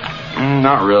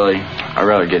 Not really. I'd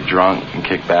rather get drunk and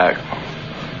kick back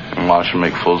and watch them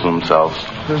make fools of themselves.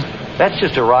 That's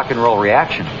just a rock and roll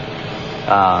reaction.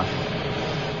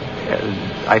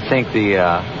 I think the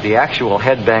actual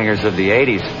headbangers of the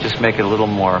 80s just make it a little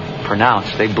more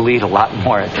pronounced. They bleed a lot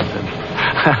more.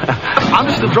 I'm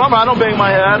just a drummer. I don't bang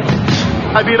my head.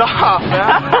 I beat off,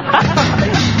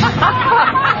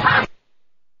 man.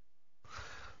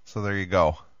 So there you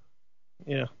go.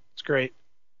 Yeah, it's great.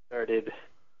 Started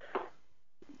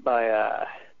by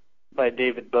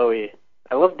David Bowie.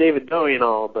 I love David Bowie and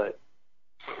all, but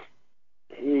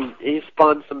he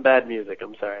spawned some bad music.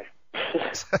 I'm sorry.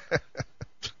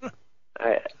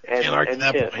 And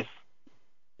Kiss.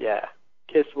 Yeah,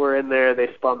 Kiss were in there.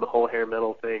 They spawned the whole hair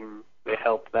metal thing. They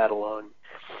helped that along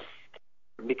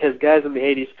because guys in the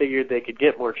 '80s figured they could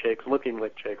get more chicks looking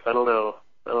like chicks. I don't know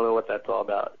what that's all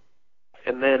about.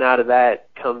 And then out of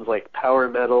that comes like power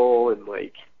metal and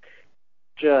like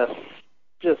just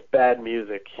bad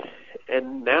music.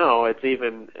 And now it's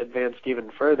even advanced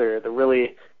even further. The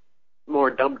really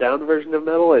more dumbed down version of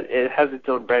metal, it has its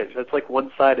own branch. That's like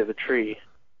one side of the tree.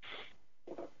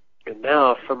 And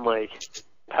now from like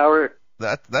power...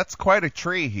 That's quite a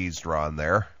tree he's drawn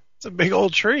there. It's a big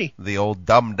old tree. The old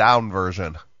dumbed down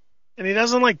version. And he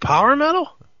doesn't like power metal?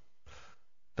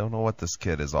 Don't know what this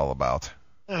kid is all about.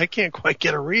 I can't quite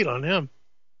get a read on him.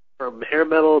 From hair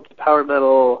metal to power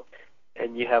metal,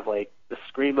 and you have like the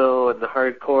screamo and the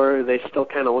hardcore, they still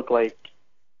kind of look like,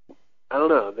 I don't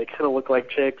know, they kind of look like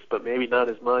chicks, but maybe not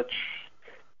as much.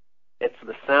 It's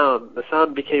the sound. The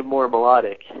sound became more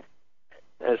melodic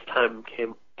as time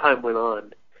went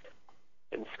on.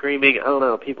 And screaming, I don't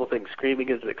know, people think screaming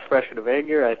is an expression of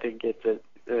anger. I think it's an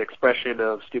expression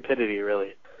of stupidity,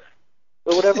 really.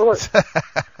 But whatever works.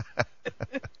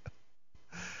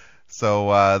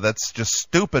 So that's just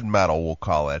stupid metal, we'll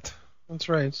call it. That's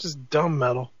right. It's just dumb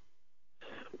metal.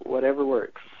 Whatever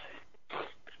works.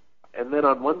 And then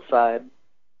on one side,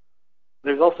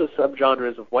 there's also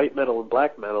subgenres of white metal and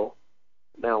black metal.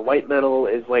 Now, white metal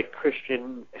is like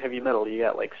Christian heavy metal. You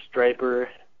got like Striper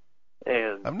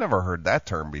and... I've never heard that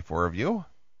term before. Have you?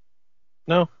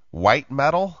 No. White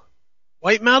metal?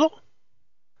 White metal?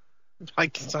 I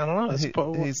don't know. I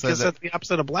guess that's the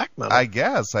opposite of black metal. I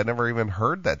guess. I never even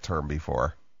heard that term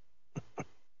before.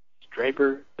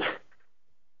 Striper.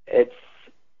 It's...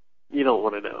 You don't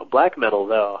want to know. Black metal,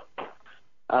 though.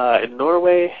 In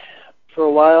Norway, for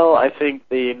a while, I think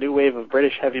the new wave of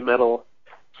British heavy metal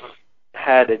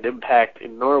had an impact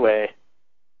in Norway,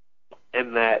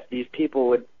 and that these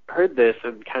people had heard this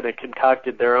and kind of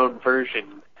concocted their own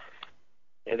version.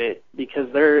 And because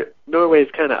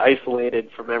Norway's kind of isolated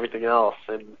from everything else,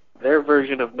 and their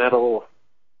version of metal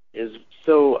is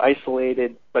so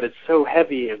isolated, but it's so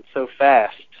heavy and so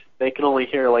fast, they can only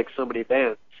hear like so many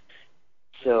bands.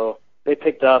 So they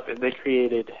picked up and they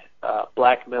created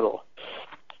black metal.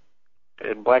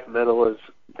 And black metal is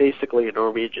basically a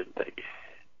Norwegian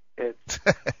thing.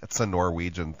 It's a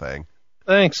Norwegian thing.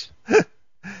 Thanks.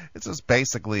 It's just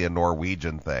basically a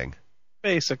Norwegian thing.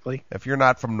 Basically. If you're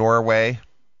not from Norway,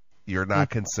 you're not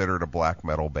considered a black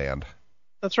metal band.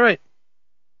 That's right.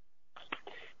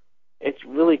 It's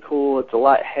really cool. It's a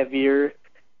lot heavier.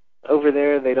 Over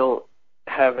there, they don't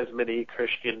have as many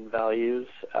Christian values.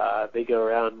 They go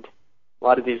around, a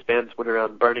lot of these bands went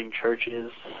around burning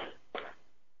churches,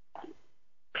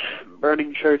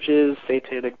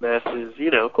 satanic masses,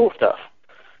 cool stuff.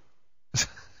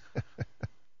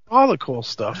 All the cool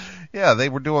stuff. Yeah, they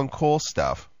were doing cool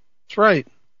stuff. That's right.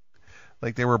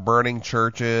 Like they were burning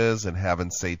churches and having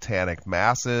satanic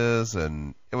masses,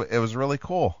 and it was really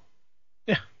cool.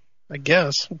 Yeah, I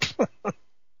guess.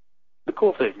 The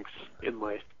cool things in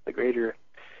life,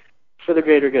 for the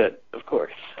greater good, of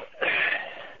course.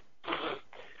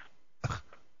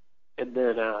 And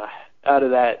then out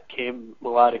of that came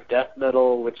melodic death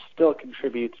metal, which still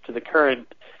contributes to the current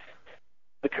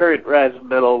rise of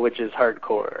metal, which is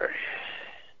hardcore.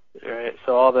 All right,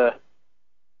 so all the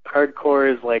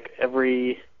hardcore is like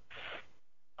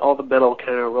all the metal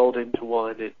kind of rolled into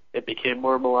one. It became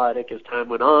more melodic as time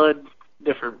went on.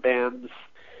 Different bands,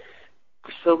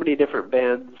 so many different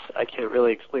bands. I can't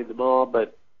really explain them all,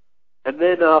 but and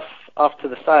then off to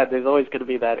the side, there's always going to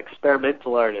be that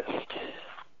experimental artist.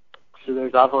 So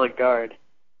there's avant-garde,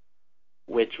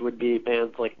 which would be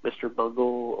bands like Mr.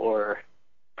 Bungle or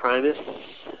Primus.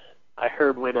 I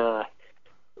heard when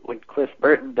Cliff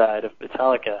Burton died of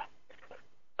Metallica,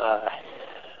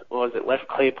 Les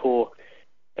Claypool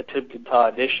attempted to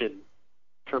audition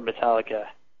for Metallica,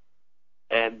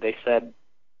 and they said,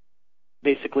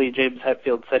 basically James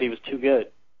Hetfield said he was too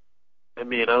good. I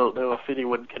mean, I don't know if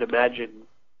anyone can imagine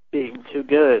being too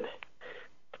good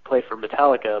to play for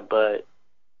Metallica, but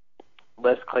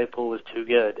Les Claypool was too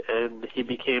good, and he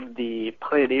became the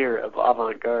pioneer of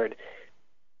avant-garde,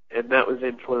 and that was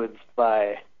influenced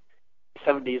by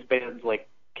 70s bands like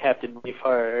Captain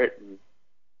Beefheart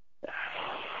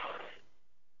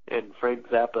and Frank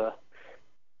Zappa,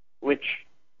 which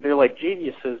they're like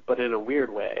geniuses, but in a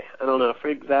weird way. I don't know.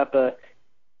 Frank Zappa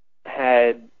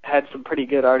had some pretty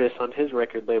good artists on his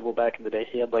record label back in the day.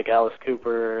 He had like Alice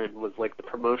Cooper and was like the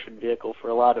promotion vehicle for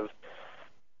a lot of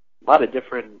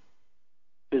different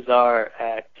bizarre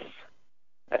acts.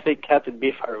 I think Captain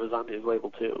Beefheart was on his label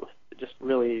too. Just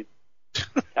really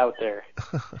out there.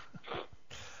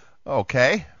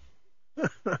 Okay.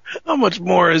 How much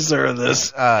more is there of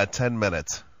this? 10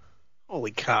 minutes.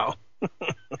 Holy cow.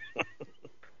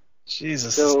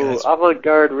 Jesus. So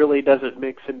avant-garde really doesn't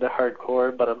mix into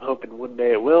hardcore, but I'm hoping one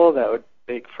day it will. That would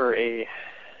make for a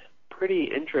pretty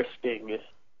interesting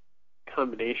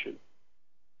combination.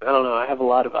 I don't know. I have a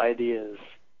lot of ideas.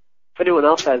 If anyone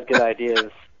else has good ideas,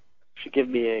 you should give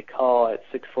me a call at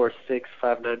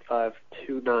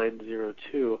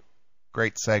 646-595-2902.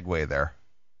 Great segue there.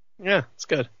 Yeah, it's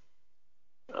good.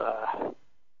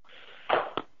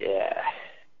 Yeah.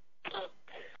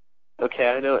 Okay,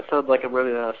 I know it sounds like I'm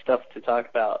running out of stuff to talk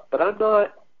about, but I'm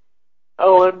not.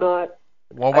 Oh, I'm not.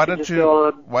 Well, why don't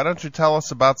you tell us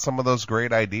about some of those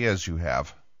great ideas you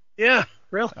have? Yeah,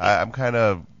 really. I'm kind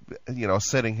of,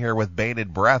 sitting here with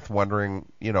bated breath, wondering,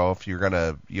 if you're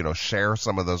gonna, share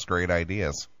some of those great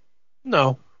ideas.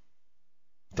 No,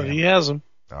 but he has them.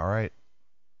 All right.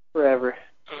 Forever.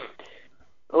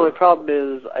 The only problem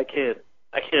is I can't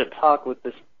talk with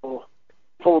this full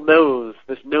nose,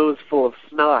 this nose full of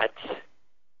snot,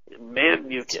 and man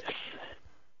mucus.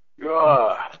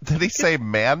 Ugh. Did he say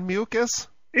man mucus?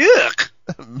 Yuck.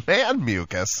 Man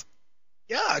mucus.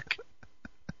 Yuck.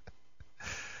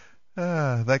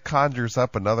 That conjures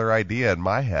up another idea in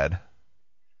my head.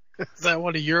 Is that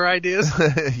one of your ideas?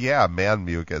 Yeah, man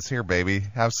mucus. Here, baby,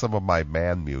 have some of my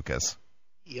man mucus.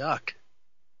 Yuck.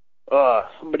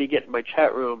 Somebody get in my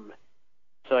chat room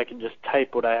so I can just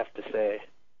type what I have to say.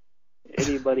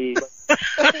 Anybody?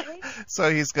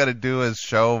 So he's going to do his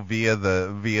show via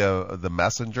the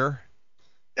messenger?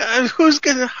 How's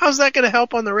that going to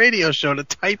help on the radio show to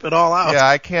type it all out? Yeah,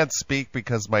 I can't speak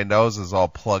because my nose is all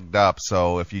plugged up.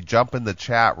 So if you jump in the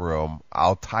chat room,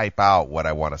 I'll type out what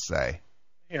I want to say.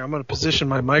 Here, I'm going to position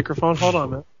my microphone. Hold on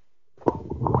a minute.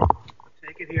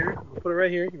 Take it here. I'll put it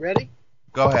right here. You ready?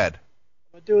 Go ahead.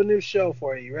 I'm going to do a new show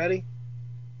for you. You ready?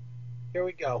 Here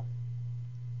we go.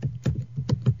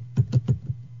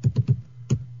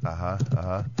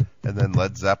 And then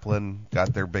Led Zeppelin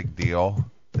got their big deal.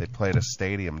 They played a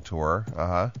stadium tour.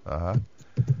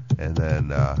 And then,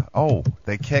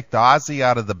 they kicked Ozzy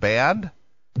out of the band.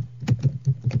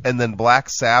 And then Black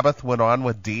Sabbath went on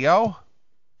with Dio.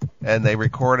 And they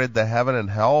recorded the Heaven and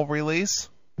Hell release.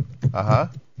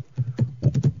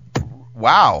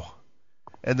 Wow.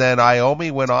 And then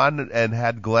Iommi went on and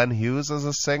had Glenn Hughes as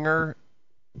a singer,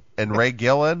 and Ray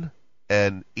Gillen,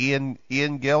 and Ian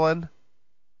Gillen.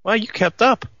 Wow, you kept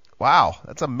up. Wow,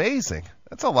 that's amazing.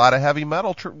 That's a lot of heavy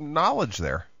metal knowledge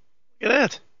there. Look at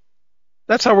that.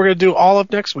 That's how we're going to do all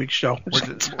of next week's show.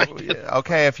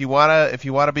 Okay, if you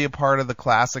wanna be a part of the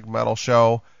Classic Metal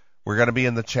Show, we're going to be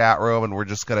in the chat room, and we're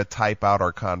just going to type out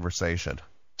our conversation.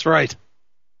 That's right.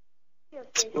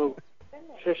 Oh.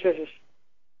 Shush. They're listening.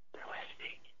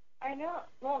 I know.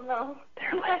 Well, no.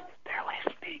 They're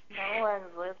listening. No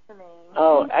one's listening.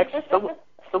 Oh, actually,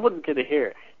 someone's going to hear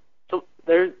it. So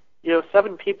there's,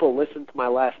 7 people listened to my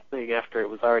last thing after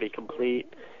it was already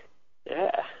complete.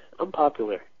 Yeah, I'm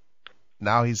popular.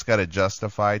 Now he's got to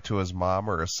justify to his mom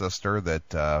or his sister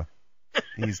that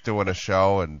he's doing a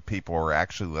show and people are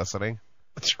actually listening.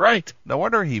 That's right. No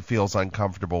wonder he feels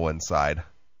uncomfortable inside.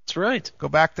 That's right. Go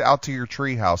back out to your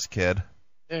treehouse, kid.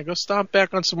 Yeah, go stomp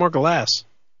back on some more glass.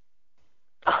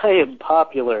 I am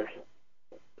popular.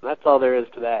 That's all there is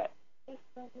to that.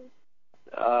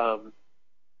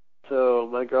 So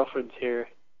my girlfriend's here.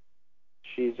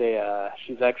 She's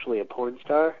actually a porn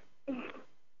star.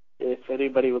 If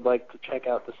anybody would like to check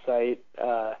out the site,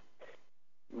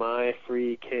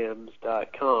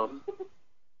 myfreecams.com,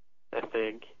 I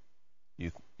think.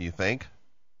 You think?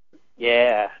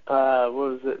 Yeah. What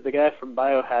was it? The guy from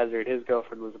Biohazard, his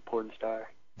girlfriend was a porn star.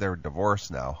 They're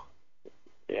divorced now.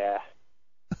 Yeah.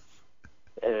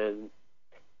 And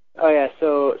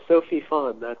so Sophie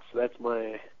Fawn, that's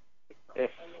my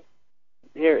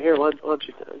Here, why don't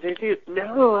you?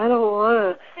 No, I don't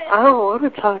wanna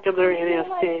talk on the radio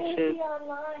station. I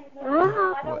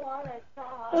don't wanna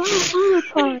talk.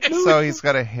 So he's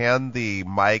got to hand the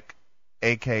mic,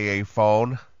 aka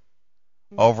phone,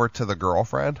 over to the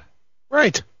girlfriend.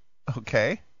 Right.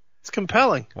 Okay. It's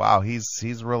compelling. Wow,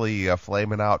 he's really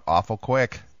flaming out awful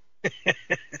quick.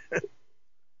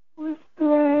 What's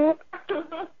that?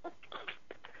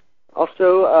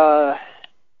 Also, I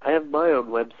have my own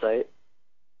website.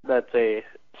 That's a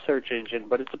search engine,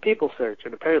 but it's a people search,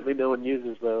 and apparently no one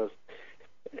uses those.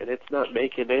 And it's not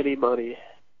making any money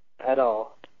at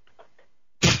all.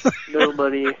 No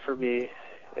money for me.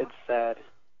 It's sad.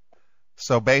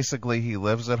 So basically he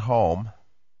lives at home.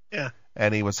 Yeah.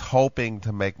 And he was hoping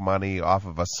to make money off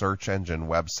of a search engine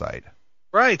website.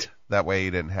 Right. That way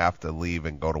he didn't have to leave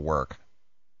and go to work.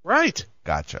 Right.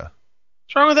 Gotcha.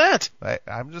 What's wrong with that?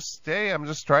 I'm just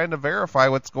trying to verify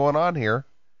what's going on here.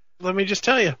 Let me just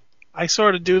tell you, I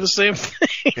sort of do the same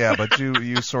thing. Yeah, but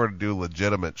you sort of do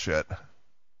legitimate shit.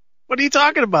 What are you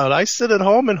talking about? I sit at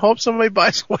home and hope somebody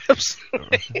buys a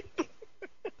website.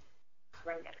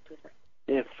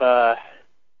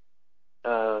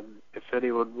 If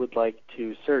anyone would like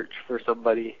to search for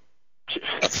somebody,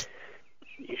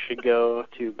 you should go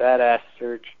to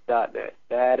badasssearch.net.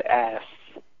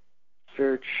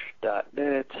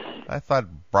 Badasssearch.net. I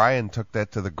thought Brian took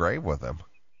that to the grave with him.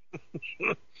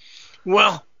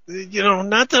 Well,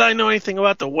 not that I know anything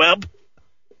about the web,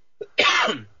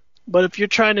 but if you're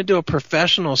trying to do a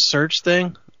professional search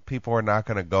thing, people are not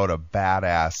going to go to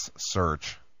Badass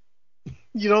Search.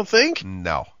 You don't think?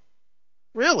 No.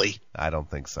 Really? I don't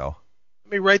think so.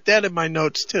 Let me write that in my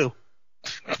notes, too.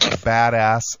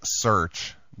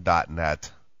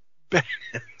 Badasssearch.net.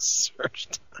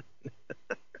 Badasssearch.net.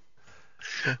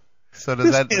 So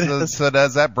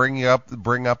does that bring up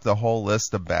the whole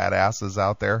list of badasses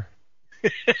out there?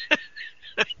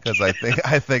 Because I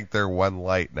think they're one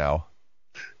light now.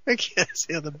 I guess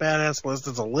the badass list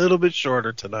is a little bit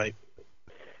shorter tonight.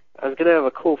 I was gonna have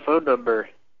a cool phone number.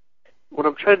 What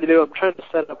I'm trying to do, I'm trying to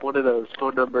set up one of those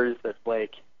phone numbers that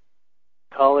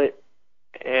call it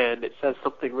and it says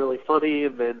something really funny,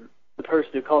 and then the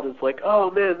person who called is like, "Oh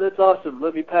man, that's awesome.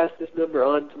 Let me pass this number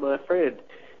on to my friend,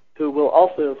 who will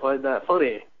also find that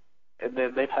funny," and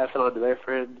then they pass it on to their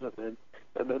friends, and then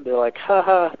they're like,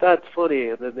 "Haha, that's funny,"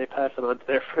 and then they pass it on to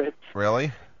their friends.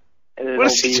 Really? And what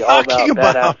is he talking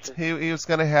about? He was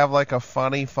going to have a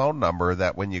funny phone number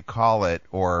that when you call it,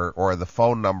 or the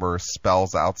phone number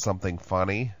spells out something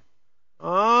funny.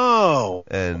 Oh.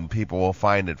 And people will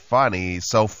find it funny,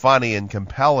 so funny and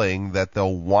compelling that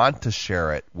they'll want to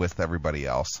share it with everybody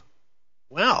else.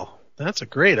 Well, that's a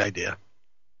great idea.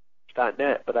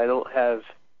 .net, but I don't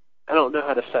know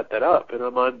how to set that up, and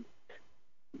I'm on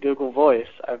Google Voice.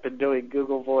 I've been doing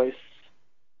Google Voice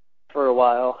for a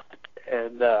while,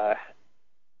 and I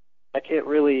can't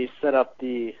really set up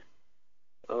the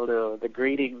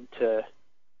greeting to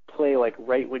play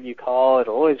right when you call.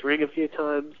 It'll always ring a few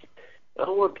times. I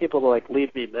don't want people to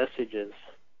leave me messages.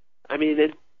 I mean,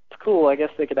 it's cool. I guess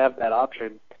they could have that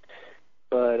option,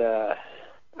 but I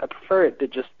prefer it to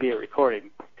just be a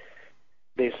recording.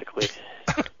 basically.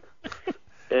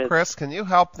 And Chris, can you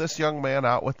help this young man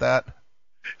out with that?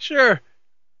 Sure.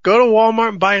 Go to Walmart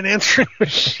and buy an answering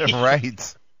machine.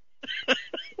 Right.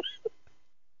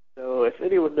 so if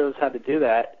anyone knows how to do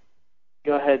that,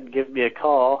 go ahead and give me a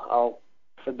call. I'll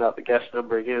send out the guest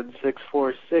number again,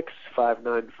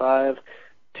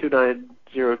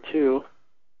 646-595-2902.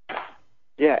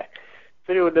 Yeah. If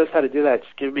anyone knows how to do that,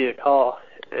 just give me a call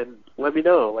and let me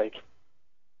know, like,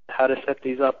 how to set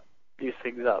these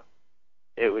things up.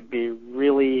 It would be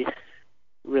really,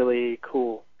 really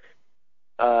cool.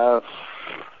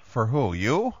 For who?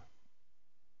 You?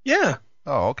 Yeah.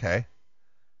 Oh, okay.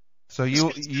 So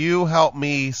you help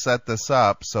me set this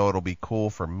up so it'll be cool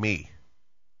for me.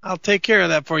 I'll take care of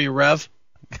that for you, Rev.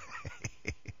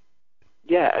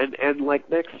 Yeah, and like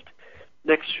next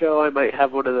show I might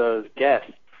have one of those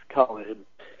guests call in.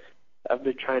 I've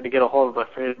been trying to get a hold of my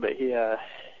friend, but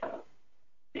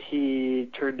he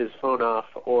turned his phone off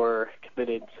or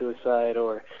committed suicide,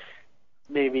 or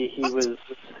maybe he was,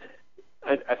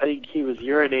 I think he was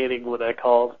urinating when I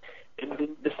called and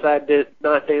didn't decide to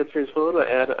not answer his phone.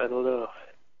 I don't know.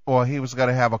 Well, he was going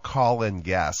to have a call-in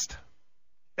guest.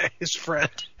 His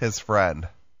friend. His friend.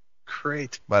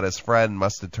 Great. But his friend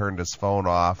must have turned his phone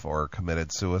off or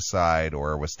committed suicide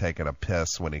or was taking a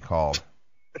piss when he called.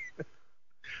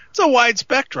 It's a wide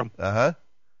spectrum. Uh-huh.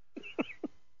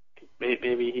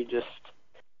 Maybe he just...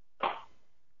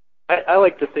 I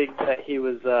like to think that he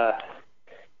was,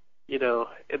 in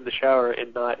the shower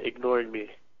and not ignoring me.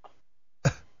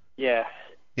 Yeah.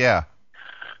 Yeah.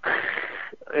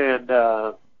 And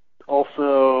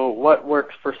also, what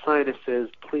works for sinuses,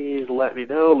 please let me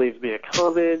know. Leave me a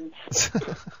comment.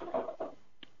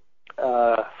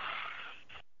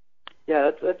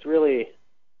 Yeah, that's really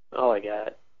all I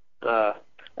got.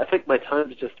 I think my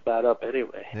time's just about up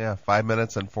anyway. Yeah, 5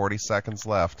 minutes and 40 seconds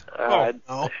left. No.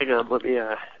 Hang on, let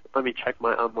me check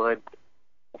my online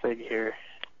thing here.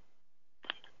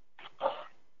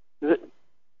 Is it?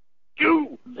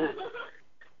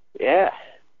 Yeah.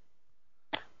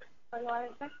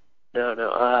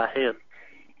 No, hang on.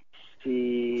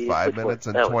 See. 5 minutes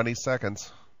and 20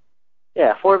 seconds.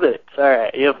 Yeah, 4 minutes. All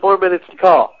right, you have 4 minutes to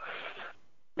call.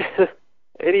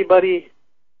 Anybody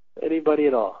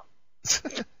at all.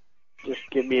 Just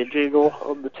give me a jingle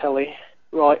on the telly,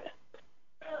 right?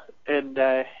 And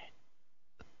that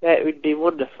would be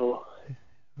wonderful.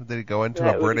 Did he go into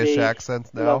That a would British be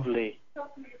accent now? Lovely.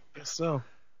 Guess so.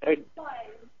 It'd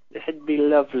be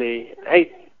lovely.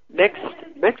 Hey,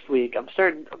 next week I'm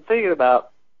thinking about.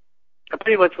 I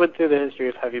pretty much went through the history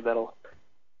of heavy metal.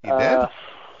 You did?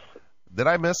 Did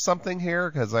I miss something here?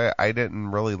 Because I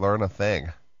didn't really learn a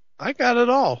thing. I got it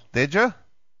all. Did you?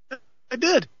 I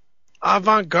did.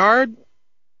 Avant-garde,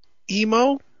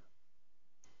 emo,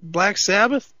 Black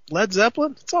Sabbath, Led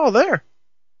Zeppelin. It's all there.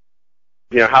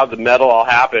 How the metal all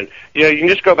happened. You can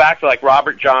just go back to like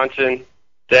Robert Johnson,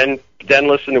 then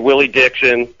listen to Willie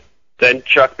Dixon, then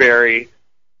Chuck Berry,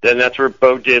 then that's where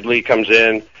Bo Diddley comes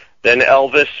in, then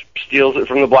Elvis steals it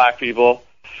from the black people,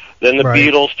 then the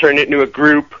Beatles turn it into a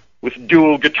group with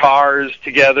dual guitars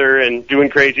together and doing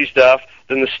crazy stuff,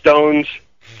 then the Stones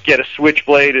get a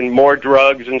switchblade and more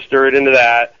drugs and stir it into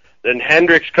that. Then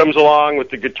Hendrix comes along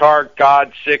with the guitar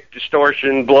god sick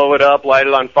distortion, blow it up, light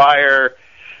it on fire.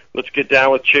 Let's get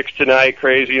down with chicks tonight,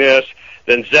 craziness.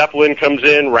 Then Zeppelin comes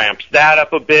in, ramps that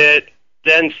up a bit.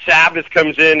 Then Sabbath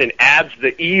comes in and adds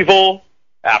the evil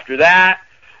after that.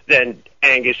 Then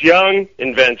Angus Young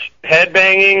invents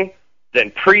headbanging.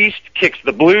 Then Priest kicks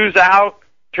the blues out,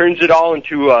 turns it all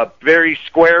into very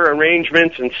square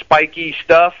arrangements and spiky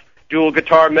stuff, dual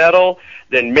guitar metal.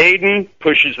 Then Maiden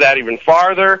pushes that even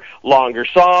farther, longer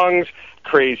songs,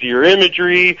 crazier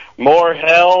imagery, more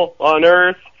hell on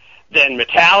earth. Then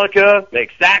Metallica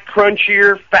makes that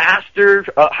crunchier, faster.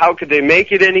 How could they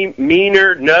make it any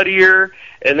meaner, nuttier?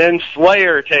 And then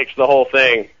Slayer takes the whole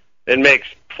thing and makes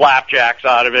flapjacks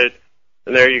out of it.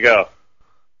 And there you go.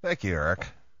 Thank you, Eric.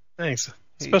 Thanks.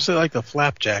 Especially like the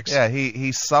flapjacks. Yeah,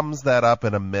 he sums that up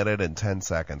in 1 minute and 10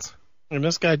 seconds. And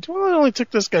this guy, well, it only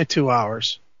took this guy 2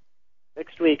 hours.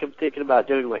 Next week I'm thinking about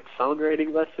doing like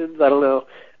songwriting lessons. I don't know.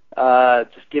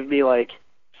 Just send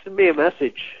me a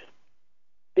message.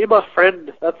 Be my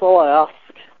friend. That's all I ask.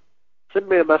 Send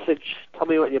me a message. Tell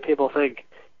me what you people think.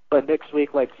 But next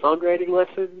week, like songwriting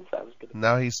lessons,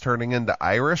 Now he's turning into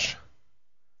Irish.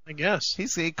 I guess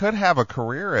he could have a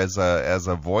career as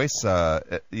a voice,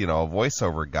 a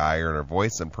voiceover guy or a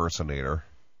voice impersonator.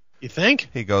 You think?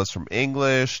 He goes from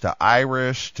English to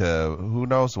Irish to who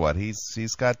knows what.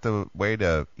 He's got the way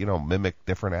to mimic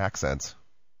different accents.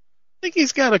 I think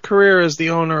he's got a career as the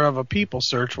owner of a people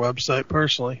search website,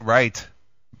 personally. Right.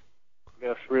 I'm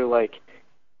gonna through like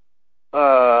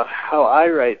how I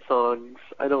write songs.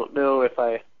 I don't know if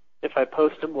I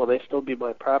post them, will they still be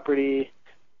my property?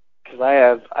 Because I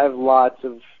have lots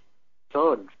of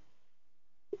songs,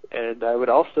 and I'd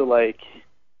also like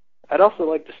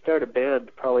to start a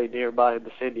band probably nearby in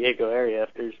the San Diego area.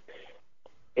 If there's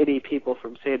any people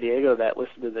from San Diego that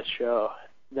listen to this show,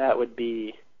 that would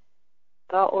be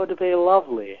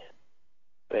lovely.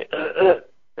 But,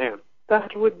 man,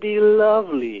 that would be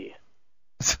lovely.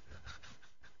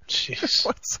 Jeez.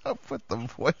 What's up with the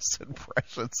voice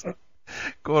impressions?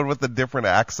 Going with the different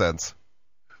accents.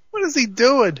 What is he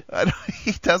doing?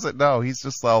 He doesn't know. He's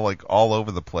just all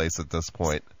over the place at this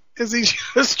point. Is he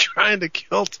just trying to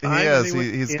kill time? He is.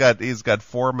 He's got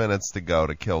 4 minutes to go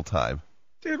to kill time.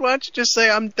 Dude, why don't you just say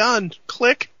I'm done?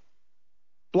 Click.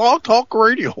 Blog Talk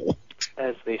Radio.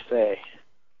 As they say.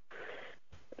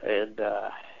 And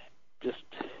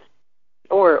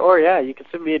or yeah, you can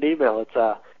send me an email. It's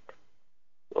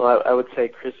I would say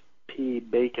Chris P.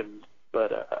 Bacon,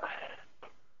 but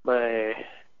I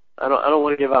don't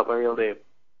want to give out my real name.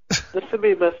 Just send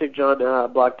me a message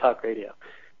on Blog Talk Radio.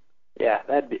 Yeah,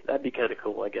 that'd be kind of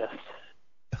cool, I guess.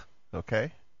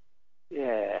 Okay.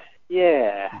 Yeah.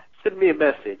 Send me a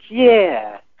message.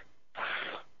 Yeah.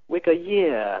 Wicca,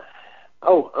 yeah.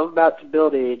 Oh, I'm about to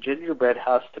build a gingerbread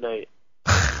house tonight.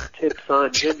 Tips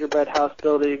on gingerbread house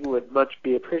building would much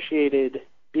appreciated.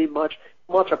 They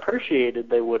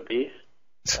would be.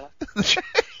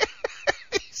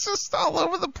 He's just all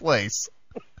over the place.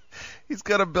 He's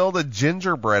gonna build a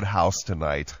gingerbread house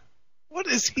tonight. What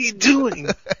is he doing?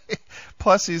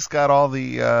 Plus, he's got all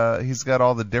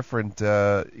the different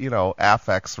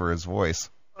affects for his voice.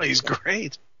 Oh, he's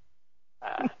great.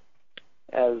 As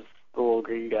the little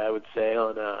green guy would say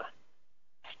on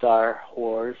Star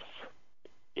Wars.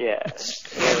 Yeah,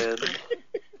 and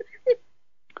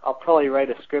I'll probably write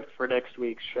a script for next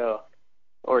week's show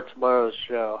or tomorrow's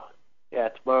show. Yeah,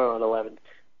 tomorrow at 11.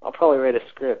 I'll probably write a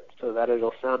script so that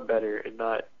it'll sound better and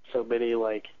not so many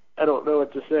I don't know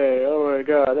what to say. Oh my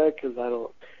god, because I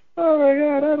don't. Oh my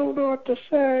god, I don't know what to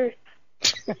say.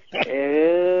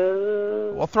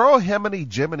 And well, throw a Himiny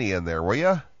Jiminy in there, will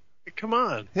you? Come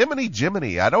on, Himiny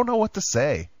Jiminy. I don't know what to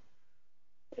say.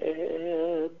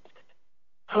 And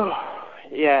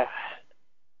yeah.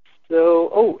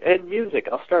 So and music.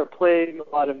 I'll start playing a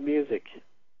lot of music.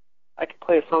 I can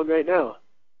play a song right now.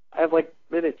 I have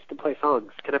minutes to play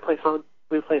songs. Can I play a song?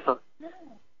 Let me play a song.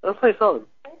 Let's play a song.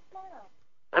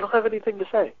 I don't have anything to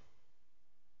say.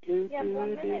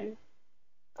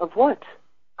 Of what?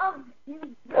 A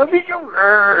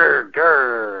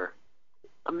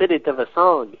minute of a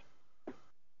song.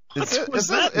 Is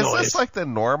this like the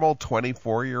normal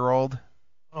 24-year-old?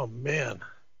 Oh, man.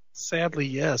 Sadly,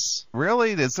 yes.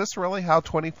 Really? Is this really how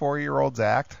 24-year-olds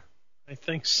act? I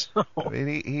think so. I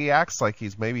mean, he acts like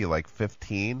he's maybe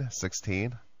 15,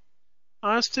 16.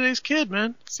 Oh, that's today's kid,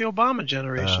 man. It's the Obama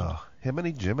generation. Oh,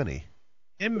 Himiny Jiminy.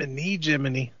 Himiny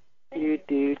Jiminy.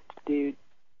 Dude.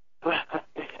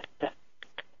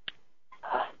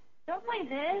 Don't play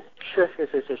this. Sure. This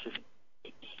is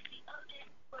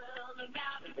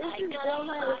Bill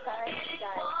My Retired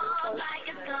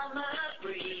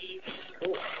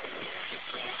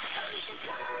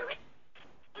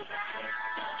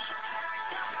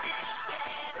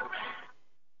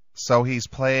So he's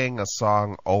playing a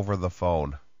song over the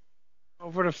phone.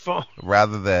 Over the phone.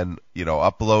 Rather than,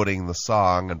 uploading the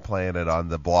song and playing it on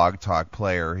the Blog Talk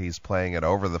player, he's playing it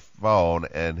over the phone,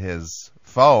 and his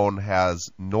phone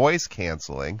has noise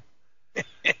canceling.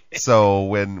 So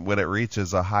when it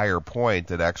reaches a higher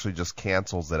point, it actually just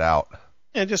cancels it out.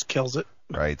 Yeah, it just kills it.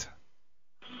 Right.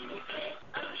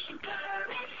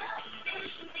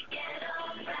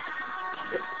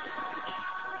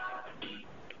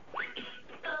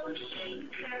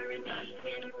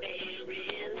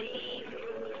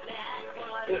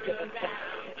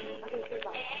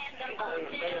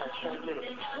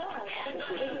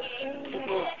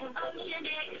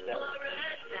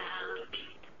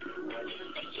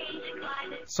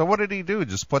 So what did he do?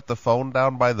 Just put the phone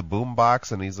down by the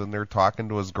boombox and he's in there talking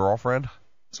to his girlfriend?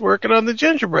 He's working on the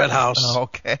gingerbread house.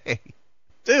 Okay.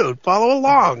 Dude, follow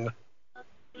along.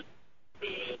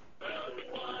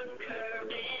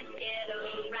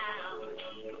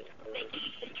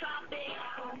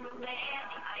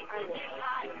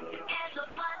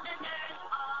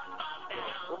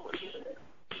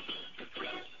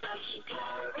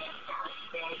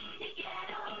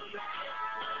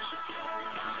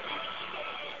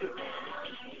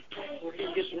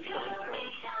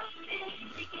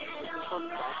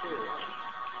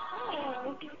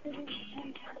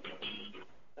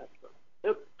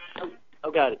 Oh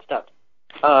god, it stopped.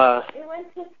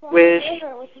 Wish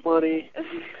money.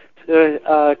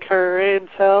 Current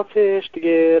selfish to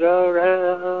get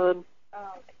around.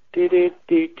 No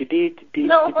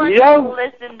one will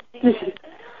listen to you.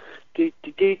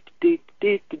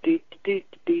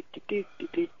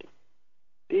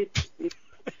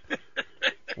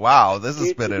 Wow, this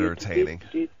has been entertaining.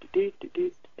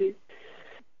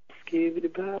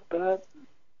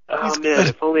 Oh man,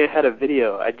 if only I had a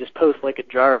video. I'd just post like a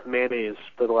jar of mayonnaise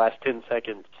for the last 10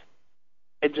 seconds.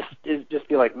 It'd just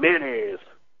be like mayonnaise.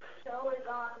 Show is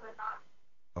on, but not.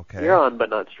 Okay. You're on, but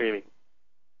not streaming.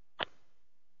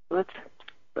 What?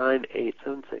 9, 8,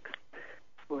 7, 6,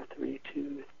 4, 3,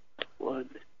 2, 1.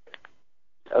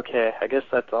 Okay, I guess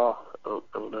that's all. I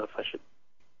don't know if I should.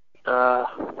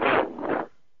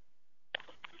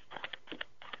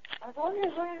 As long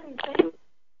as we're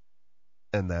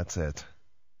And that's it.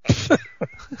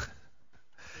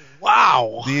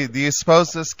 Wow. Do you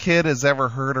suppose this kid has ever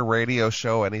heard a radio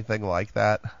show anything like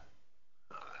that?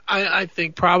 I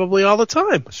think probably all the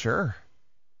time. Sure.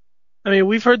 I mean,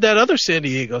 we've heard that other San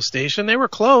Diego station. They were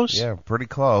close. Yeah, pretty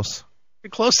close.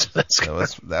 Pretty close to this guy.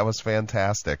 That was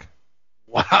fantastic.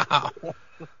 Wow.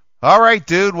 All right,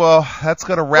 dude. Well, that's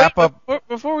going to wrap up.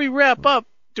 Before we wrap up,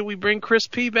 do we bring Chris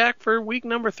P back for week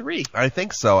number 3? I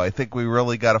think so. I think we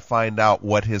really got to find out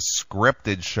what his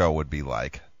scripted show would be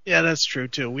like. Yeah, that's true,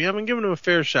 too. We haven't given him a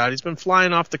fair shot. He's been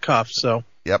flying off the cuff, so.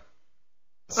 Yep.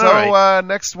 So right.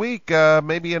 Next week,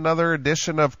 maybe another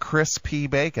edition of Chris P.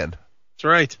 Bacon. That's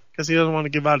right, because he doesn't want to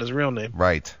give out his real name.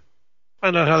 Right.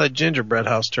 Find out how that gingerbread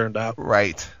house turned out.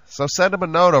 Right. So send him a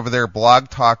note over there, Blog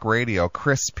Talk Radio,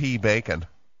 Chris P. Bacon.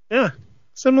 Yeah.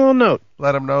 Send him a little note.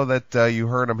 Let him know that you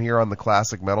heard him here on the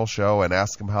Classic Metal Show, and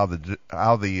ask him how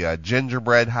the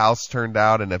gingerbread house turned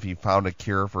out, and if he found a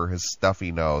cure for his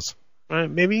stuffy nose. All right,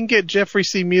 maybe you can get Jeffrey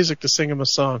C. Music to sing him a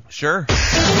song. Sure.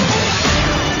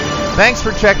 Thanks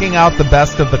for checking out the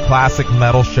Best of the Classic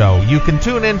Metal Show. You can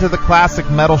tune into the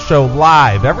Classic Metal Show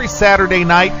live every Saturday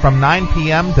night from 9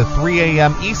 p.m. to 3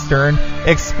 a.m. Eastern,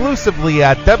 exclusively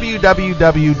at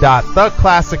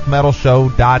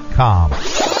www.theclassicmetalshow.com.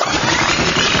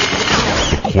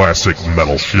 Classic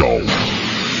Metal Show.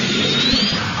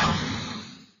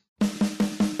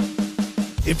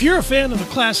 If you're a fan of the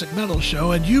Classic Metal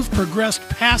Show and you've progressed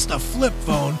past a flip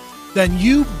phone, then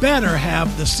you better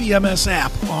have the CMS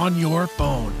app on your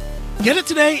phone. Get it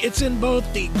today. It's in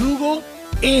both the Google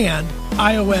and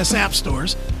iOS app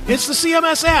stores. It's the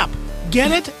CMS app.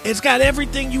 Get it? It's got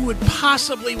everything you would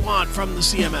possibly want from the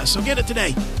CMS. So get it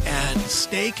today and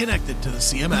stay connected to the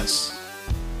CMS.